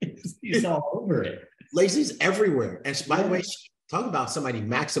 He's all over it. Lacey's everywhere. And by the way, talk about somebody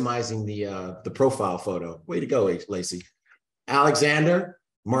maximizing the profile photo. Way to go, Lacey. Alexander,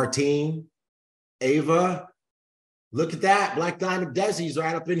 Martine, Ava. Look at that. Black Diamond Desi's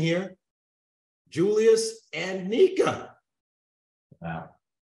right up in here. Julius and Nika. Wow.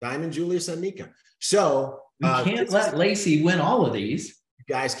 Diamond, Julius, and Nika. So we can't let Lacey win all of these. You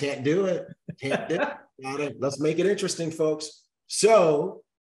guys can't do it. Can't do it. Let's make it interesting, folks. So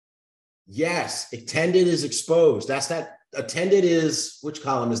yes, attended is exposed. That's that. Attended is, which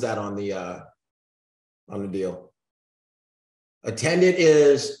column is that on the deal? Attended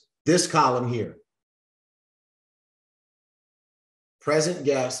is this column here. present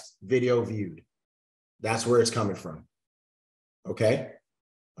guest, video viewed. That's where it's coming from. Okay.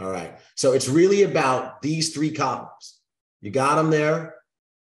 All right. So it's really about these three columns. You got them there.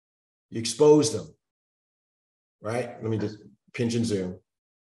 You exposed them. Right. Let me just pinch and zoom.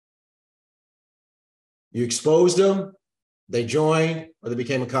 You exposed them. They joined or they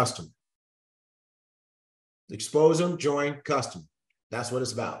became a customer. Expose them, join, customer. That's what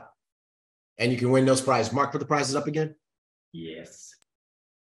it's about. And you can win those prizes. Mark, put the prizes up again. Yes.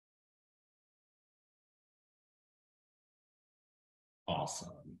 Awesome.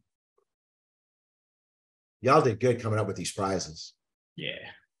 Y'all did good coming up with these prizes. Yeah.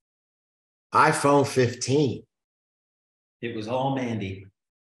 iPhone 15. It was all Mandy.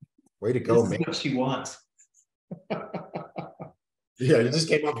 Way to go, This man. is what she wants. Yeah, it just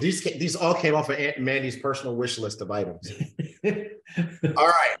came off. These all came off of Aunt Mandy's personal wish list of items. All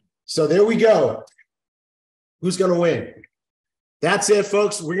right. So there we go. Who's going to win? That's it,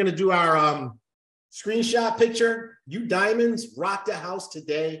 folks. We're going to do our screenshot picture. You diamonds rocked the house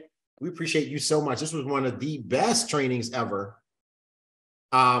today. We appreciate you so much. This was one of the best trainings ever.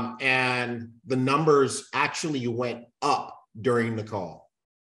 And the numbers actually went up during the call.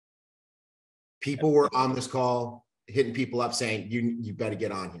 People were on this call hitting people up saying, you better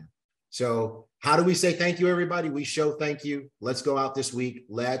get on here. So how do we say thank you, everybody? We show thank you. Let's go out this week.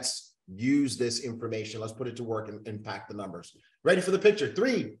 Let's use this information. Let's put it to work and impact the numbers. Ready for the picture?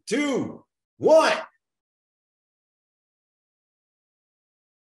 3, 2, 1.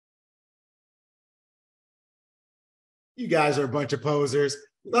 You guys are a bunch of posers.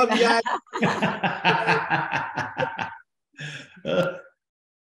 Love you guys.